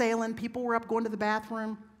smooth sailing. People were up going to the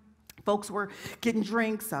bathroom. Folks were getting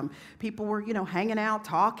drinks. People were, hanging out,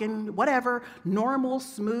 talking, whatever. Normal,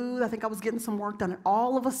 smooth. I think I was getting some work done. And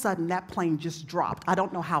all of a sudden, that plane just dropped. I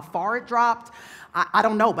don't know how far it dropped. I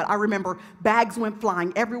don't know, but I remember bags went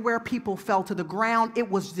flying everywhere. People fell to the ground. It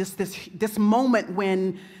was just this moment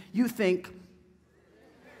when you think,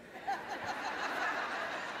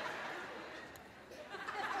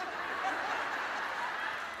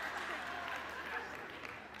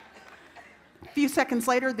 a few seconds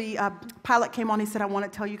later, the pilot came on. He said, I want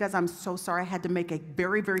to tell you guys, I'm so sorry. I had to make a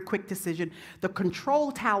very, very quick decision. The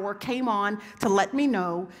control tower came on to let me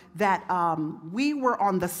know that we were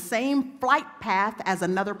on the same flight path as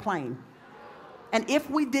another plane. And if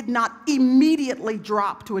we did not immediately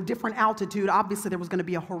drop to a different altitude, obviously there was going to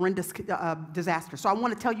be a horrendous disaster. So I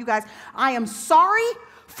want to tell you guys, I am sorry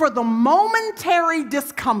for the momentary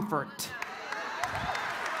discomfort.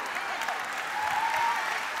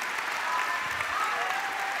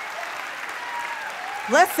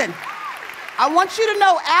 Listen, I want you to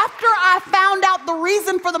know, after I found out the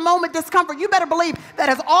reason for the moment discomfort, you better believe that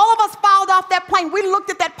as all of us filed off that plane, we looked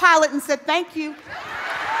at that pilot and said, thank you.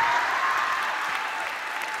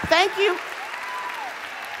 Thank you.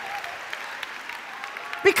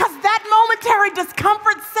 Because that momentary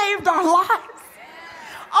discomfort saved our lives.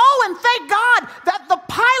 Oh, and thank God that the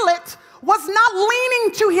pilot was not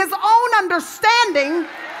leaning to his own understanding,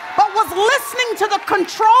 but was listening to the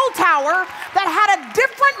control tower that had a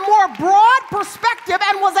different, more broad perspective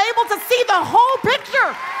and was able to see the whole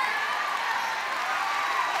picture.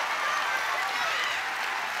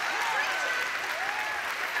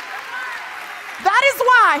 That is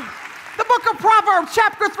why the book of Proverbs,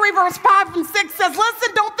 chapter 3, verse 5 and 6 says, listen,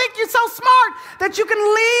 don't think you're so smart that you can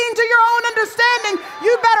lean to your own understanding.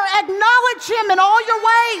 You better acknowledge him in all your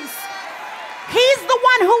ways. He's the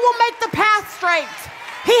one who will make the path straight.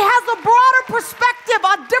 He has a broader perspective,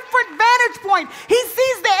 a different vantage point. He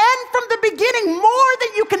sees the end from the beginning more than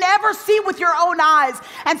you can ever see with your own eyes.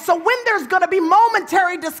 And so when there's going to be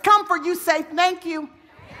momentary discomfort, you say, thank you.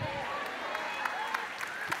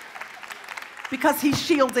 Because he's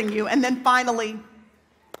shielding you. And then finally,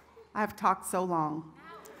 I've talked so long.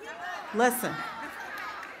 Listen,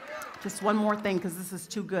 just one more thing, because this is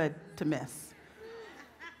too good to miss.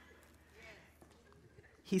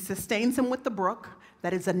 He sustains him with the brook.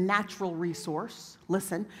 That is a natural resource.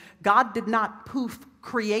 Listen, God did not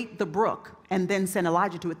create the brook and then send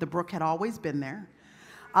Elijah to it. The brook had always been there.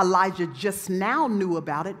 Elijah just now knew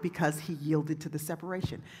about it because he yielded to the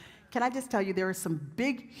separation. Can I just tell you, there are some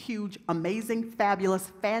big, huge, amazing, fabulous,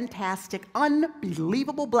 fantastic,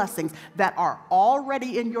 unbelievable blessings that are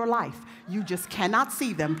already in your life. You just cannot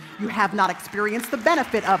see them. You have not experienced the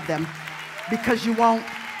benefit of them because you won't.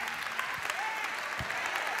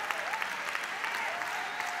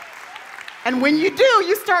 And when you do,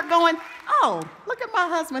 you start going, oh, look at my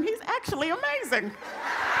husband. He's actually amazing.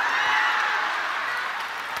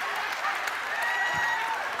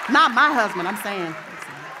 Not my husband, I'm saying.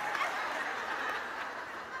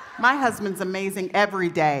 My husband's amazing every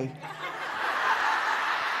day.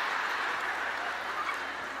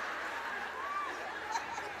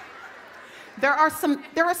 There are some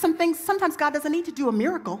things, sometimes God doesn't need to do a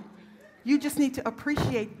miracle. You just need to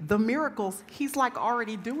appreciate the miracles he's like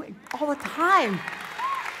already doing all the time.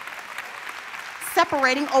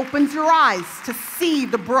 Separating opens your eyes to see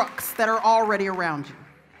the brooks that are already around you,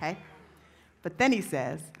 okay? But then he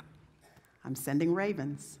says, I'm sending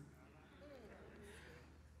ravens.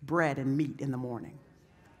 Bread and meat in the morning.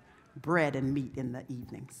 Bread and meat in the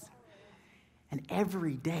evenings. And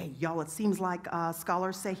every day, y'all, it seems like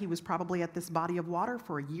scholars say he was probably at this body of water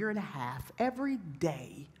for a year and a half. Every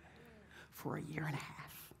day for a year and a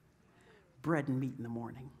half. Bread and meat in the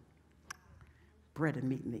morning. Bread and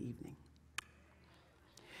meat in the evening.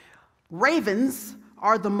 Ravens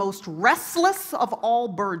are the most restless of all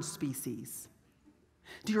bird species.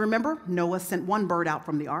 Do you remember? Noah sent one bird out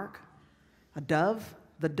from the ark, a dove.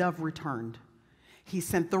 The dove returned. He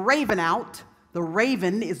sent the raven out. The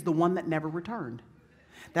raven is the one that never returned.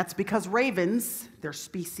 That's because ravens, their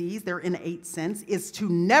species, their innate sense, is to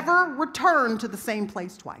never return to the same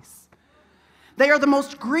place twice. They are the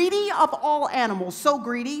most greedy of all animals, so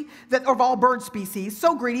greedy that, of all bird species,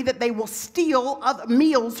 so greedy that they will steal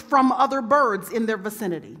meals from other birds in their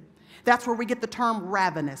vicinity. That's where we get the term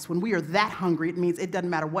ravenous. When we are that hungry, it means it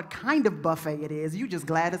doesn't matter what kind of buffet it is. You're just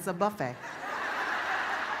glad it's a buffet.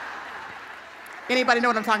 Anybody know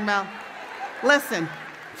what I'm talking about? Listen,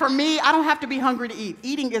 for me, I don't have to be hungry to eat.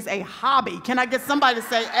 Eating is a hobby. Can I get somebody to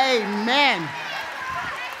say amen?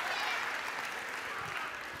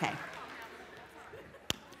 Okay.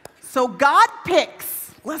 So God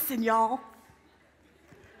picks, listen, y'all.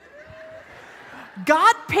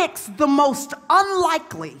 God picks the most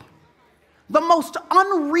unlikely, the most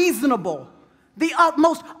unreasonable, the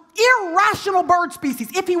most irrational bird species.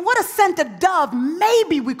 If he would have sent a dove,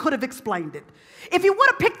 maybe we could have explained it. If he would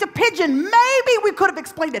have picked a pigeon, maybe we could have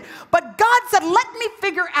explained it. But God said, let me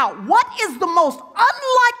figure out what is the most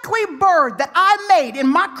unlikely bird that I made in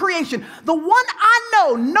my creation. The one I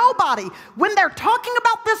know nobody, when they're talking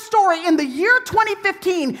about this story in the year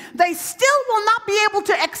 2015, they still will not be able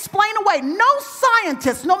to explain away. No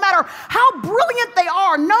scientist, no matter how brilliant they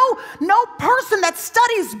are, no person that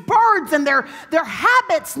studies birds and their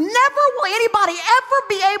habits, never will anybody ever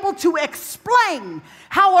be able to explain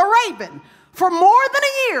how a raven for more than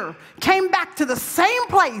a year, came back to the same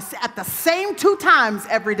place at the same 2 times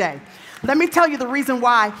every day. Let me tell you the reason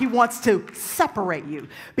why he wants to separate you.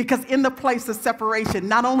 Because in the place of separation,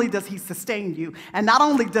 not only does he sustain you, and not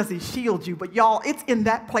only does he shield you, but y'all, it's in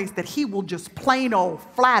that place that he will just plain old,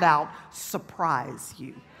 flat out surprise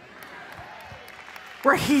you.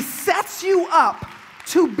 Where he sets you up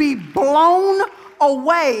to be blown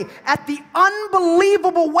away at the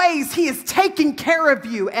unbelievable ways he is taking care of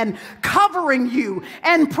you and covering you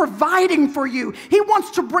and providing for you. He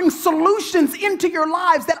wants to bring solutions into your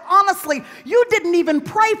lives that honestly you didn't even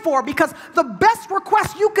pray for, because the best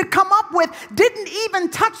request you could come up with didn't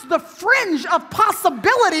even touch the fringe of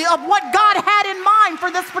possibility of what God had in mind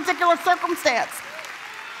for this particular circumstance.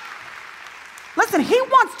 Listen, he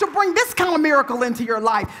wants to bring this kind of miracle into your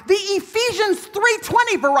life. The Ephesians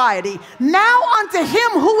 3:20 variety. Now unto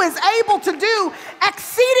him who is able to do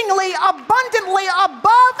exceedingly abundantly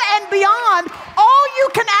above and beyond all you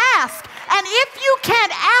can ask. And if you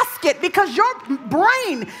can't ask it because your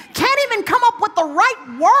brain can't even come up with the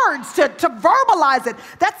right words to verbalize it,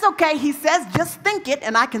 that's okay. He says, just think it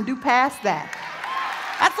and I can do past that.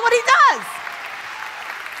 That's what he does.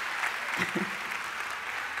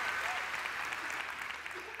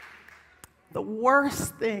 The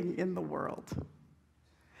worst thing in the world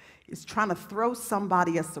is trying to throw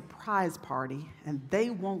somebody a surprise party and they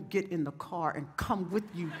won't get in the car and come with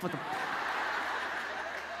you for the...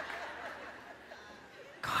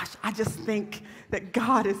 Gosh, I just think that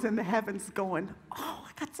God is in the heavens going, oh,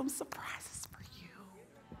 I got some surprises for you.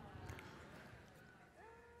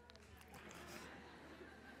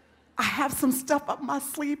 I have some stuff up my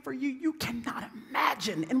sleeve for you you cannot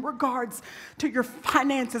imagine in regards to your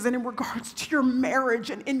finances and in regards to your marriage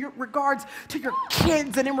and in your regards to your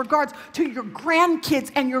kids and in regards to your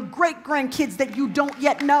grandkids and your great-grandkids that you don't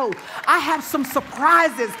yet know. I have some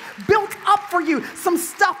surprises built up for you, some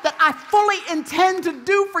stuff that I fully intend to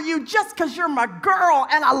do for you just because you're my girl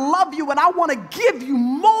and I love you and I want to give you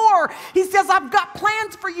more. He says, I've got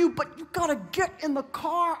plans for you, but you got to get in the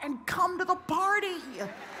car and come to the party.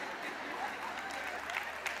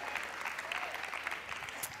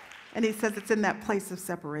 And he says, it's in that place of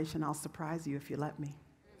separation I'll surprise you if you let me.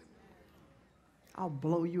 I'll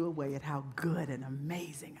blow you away at how good and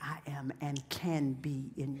amazing I am and can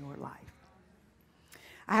be in your life.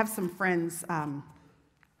 I have some friends,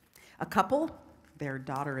 a couple, their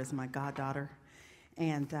daughter is my goddaughter,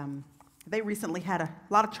 and they recently had a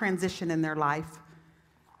lot of transition in their life.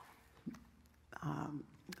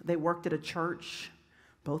 They worked at a church,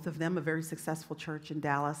 both of them a very successful church in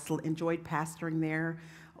Dallas, enjoyed pastoring there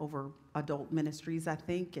over adult ministries, I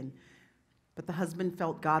think. But the husband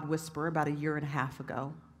felt God whisper about 1.5 years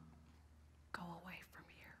ago, go away from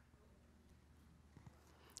here.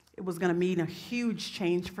 It was going to mean a huge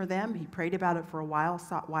change for them. He prayed about it for a while,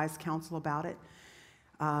 sought wise counsel about it.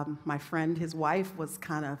 My friend, his wife, was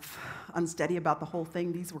kind of unsteady about the whole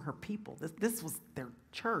thing. These were her people. This was their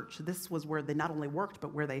church. This was where they not only worked,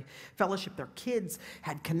 but where they fellowshiped. Their kids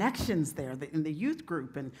had connections there in the youth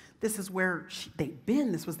group, and this is where they'd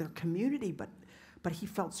been. This was their community, but he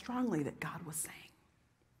felt strongly that God was saying.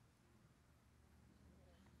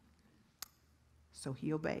 So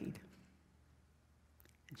he obeyed,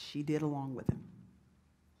 and she did along with him.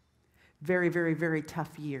 Very, very, very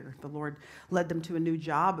tough year. The Lord led them to a new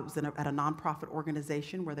job. It was at a nonprofit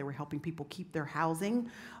organization where they were helping people keep their housing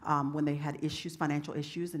when they had issues, financial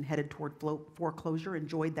issues, and headed toward foreclosure.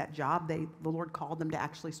 Enjoyed that job. The Lord called them to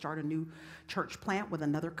actually start a new church plant with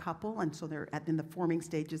another couple, and so they're in the forming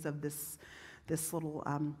stages of this little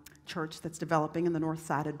church that's developing in the north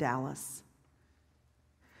side of Dallas.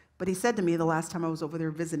 But he said to me the last time I was over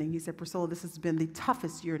there visiting, he said, Priscilla, this has been the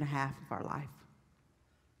toughest 1.5 years of our life.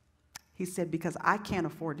 He said, because I can't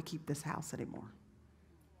afford to keep this house anymore.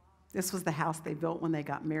 This was the house they built when they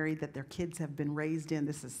got married, that their kids have been raised in.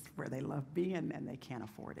 This is where they love being, and they can't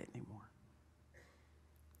afford it anymore.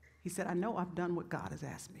 He said, I know I've done what God has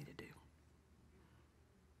asked me to do.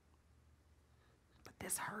 But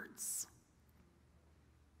this hurts.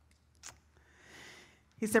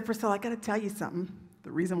 He said, Priscilla, I got to tell you something.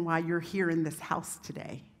 The reason why you're here in this house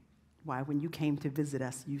today, why when you came to visit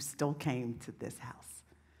us, you still came to this house.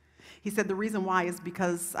 He said the reason why is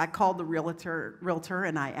because I called the realtor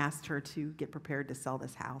and I asked her to get prepared to sell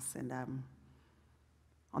this house. And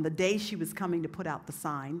on the day she was coming to put out the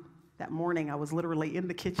sign, that morning I was literally in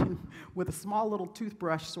the kitchen with a small little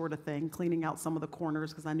toothbrush sort of thing, cleaning out some of the corners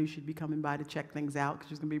because I knew she'd be coming by to check things out because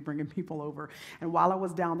she was going to be bringing people over. And while I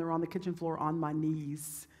was down there on the kitchen floor on my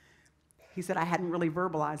knees, he said I hadn't really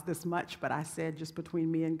verbalized this much, but I said just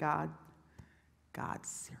between me and God, God,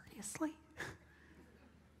 seriously?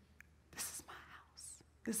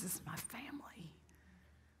 This is my family.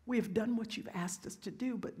 We have done what you've asked us to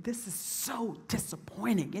do, but this is so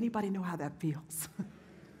disappointing. Anybody know how that feels?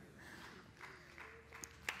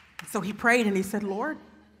 So he prayed and he said, Lord,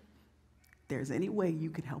 if there's any way you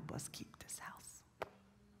can help us keep this house,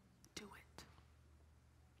 do it.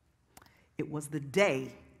 It was the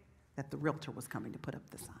day that the realtor was coming to put up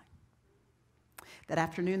the sign. That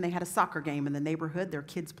afternoon, they had a soccer game in the neighborhood. Their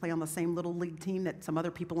kids play on the same little league team that some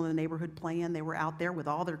other people in the neighborhood play in. They were out there with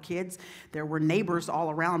all their kids. There were neighbors all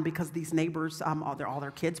around because these neighbors, all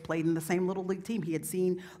their kids played in the same little league team. He had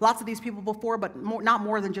seen lots of these people before, but not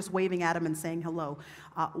more than just waving at them and saying hello.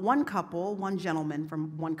 One gentleman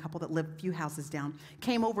from one couple that lived a few houses down,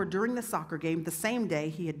 came over during the soccer game the same day.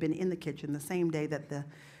 He had been in the kitchen the same day that the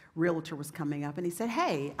realtor was coming up, and he said,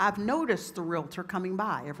 hey, I've noticed the realtor coming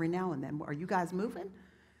by every now and then. Are you guys moving?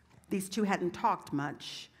 These two hadn't talked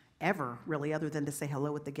much, ever, really, other than to say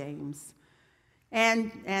hello at the games.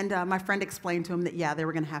 And my friend explained to him that, yeah, they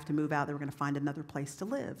were going to have to move out. They were going to find another place to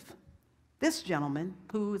live. This gentleman,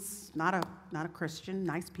 who's not a Christian,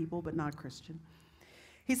 nice people, but not a Christian,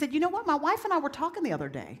 he said, you know what? My wife and I were talking the other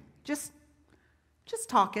day, just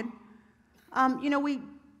talking.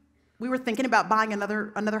 We were thinking about buying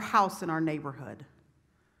another house in our neighborhood.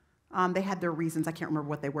 They had their reasons. I can't remember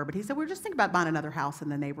what they were, but he said, we were just thinking about buying another house in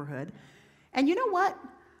the neighborhood. And you know what?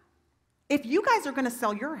 If you guys are going to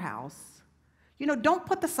sell your house, don't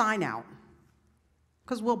put the sign out,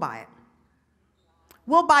 because we'll buy it.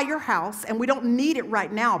 We'll buy your house, and we don't need it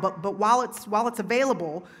right now, but while it's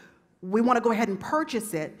available, we want to go ahead and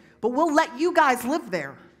purchase it, but we'll let you guys live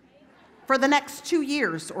there for the next 2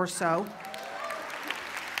 years or so.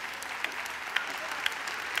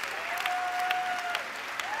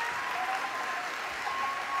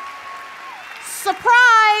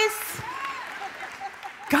 Surprise!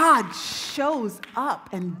 God shows up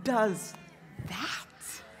and does that.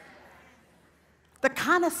 The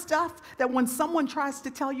kind of stuff that when someone tries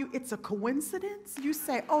to tell you it's a coincidence, you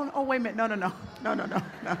say, oh, wait a minute, no.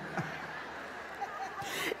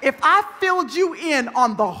 If I filled you in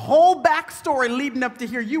on the whole backstory leading up to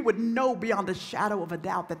here, you would know beyond a shadow of a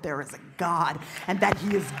doubt that there is a God and that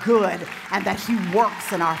he is good and that he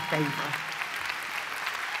works in our favor.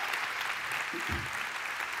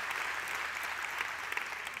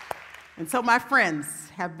 And so my friends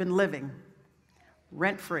have been living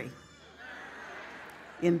rent-free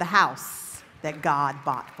in the house that God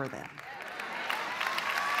bought for them.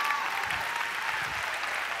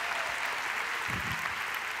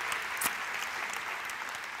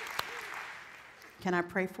 Can I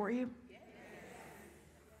pray for you?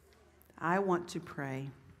 I want to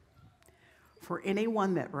pray for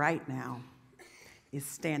anyone that right now is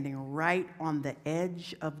standing right on the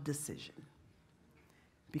edge of decision,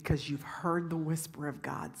 because you've heard the whisper of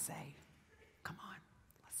God say, come on,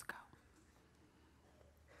 let's go.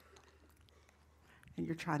 And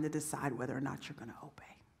you're trying to decide whether or not you're going to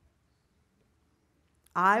obey.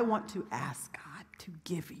 I want to ask God to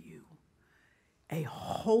give you a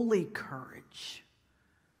holy courage,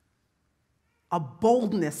 a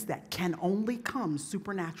boldness that can only come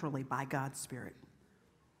supernaturally by God's Spirit,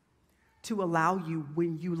 to allow you,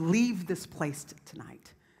 when you leave this place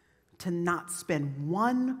tonight, to not spend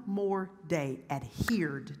one more day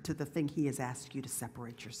adhered to the thing he has asked you to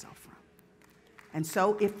separate yourself from. And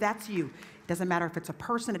so if that's you, it doesn't matter if it's a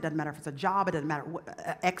person, it doesn't matter if it's a job, it doesn't matter what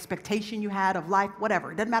expectation you had of life,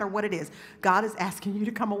 whatever. It doesn't matter what it is. God is asking you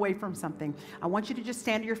to come away from something. I want you to just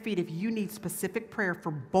stand to your feet if you need specific prayer for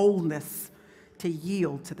boldness to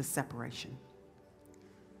yield to the separation.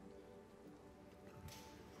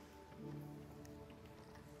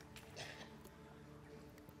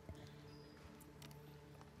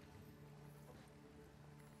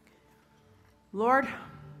 Lord,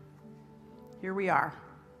 here we are.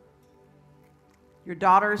 Your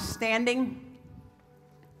daughter is standing.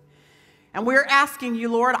 And we're asking you,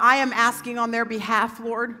 Lord, I am asking on their behalf,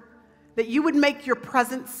 Lord, that you would make your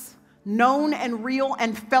presence known and real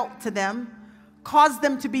and felt to them. Cause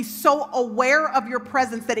them to be so aware of your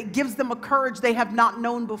presence that it gives them a courage they have not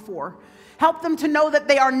known before. Help them to know that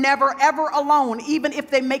they are never, ever alone, even if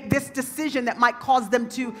they make this decision that might cause them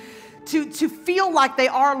to feel like they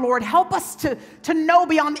are, Lord. Help us to know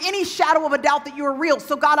beyond any shadow of a doubt that you are real.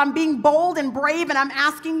 So God, I'm being bold and brave, and I'm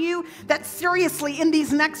asking you that seriously in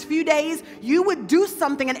these next few days, you would do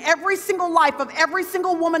something in every single life of every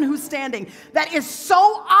single woman who's standing that is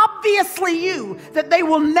so obviously you that they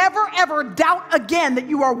will never ever doubt again that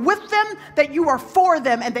you are with them, that you are for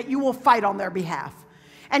them, and that you will fight on their behalf.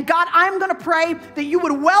 And God, I'm going to pray that you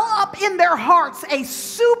would well up in their hearts a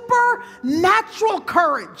supernatural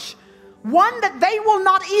courage, one that they will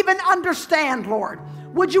not even understand, Lord.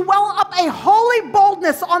 Would you well up a holy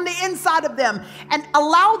boldness on the inside of them and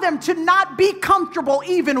allow them to not be comfortable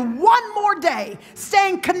even one more day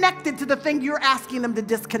staying connected to the thing you're asking them to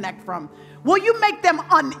disconnect from? Will you make them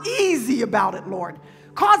uneasy about it, Lord?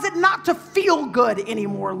 Cause it not to feel good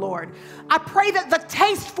anymore, Lord. I pray that the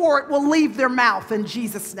taste for it will leave their mouth in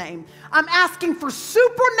Jesus' name. I'm asking for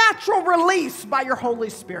supernatural release by your Holy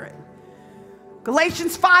Spirit.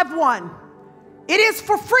 Galatians 5:1. It is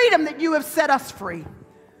for freedom that you have set us free.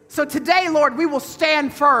 So today, Lord, we will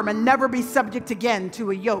stand firm and never be subject again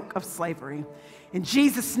to a yoke of slavery. In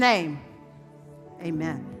Jesus' name,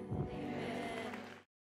 amen.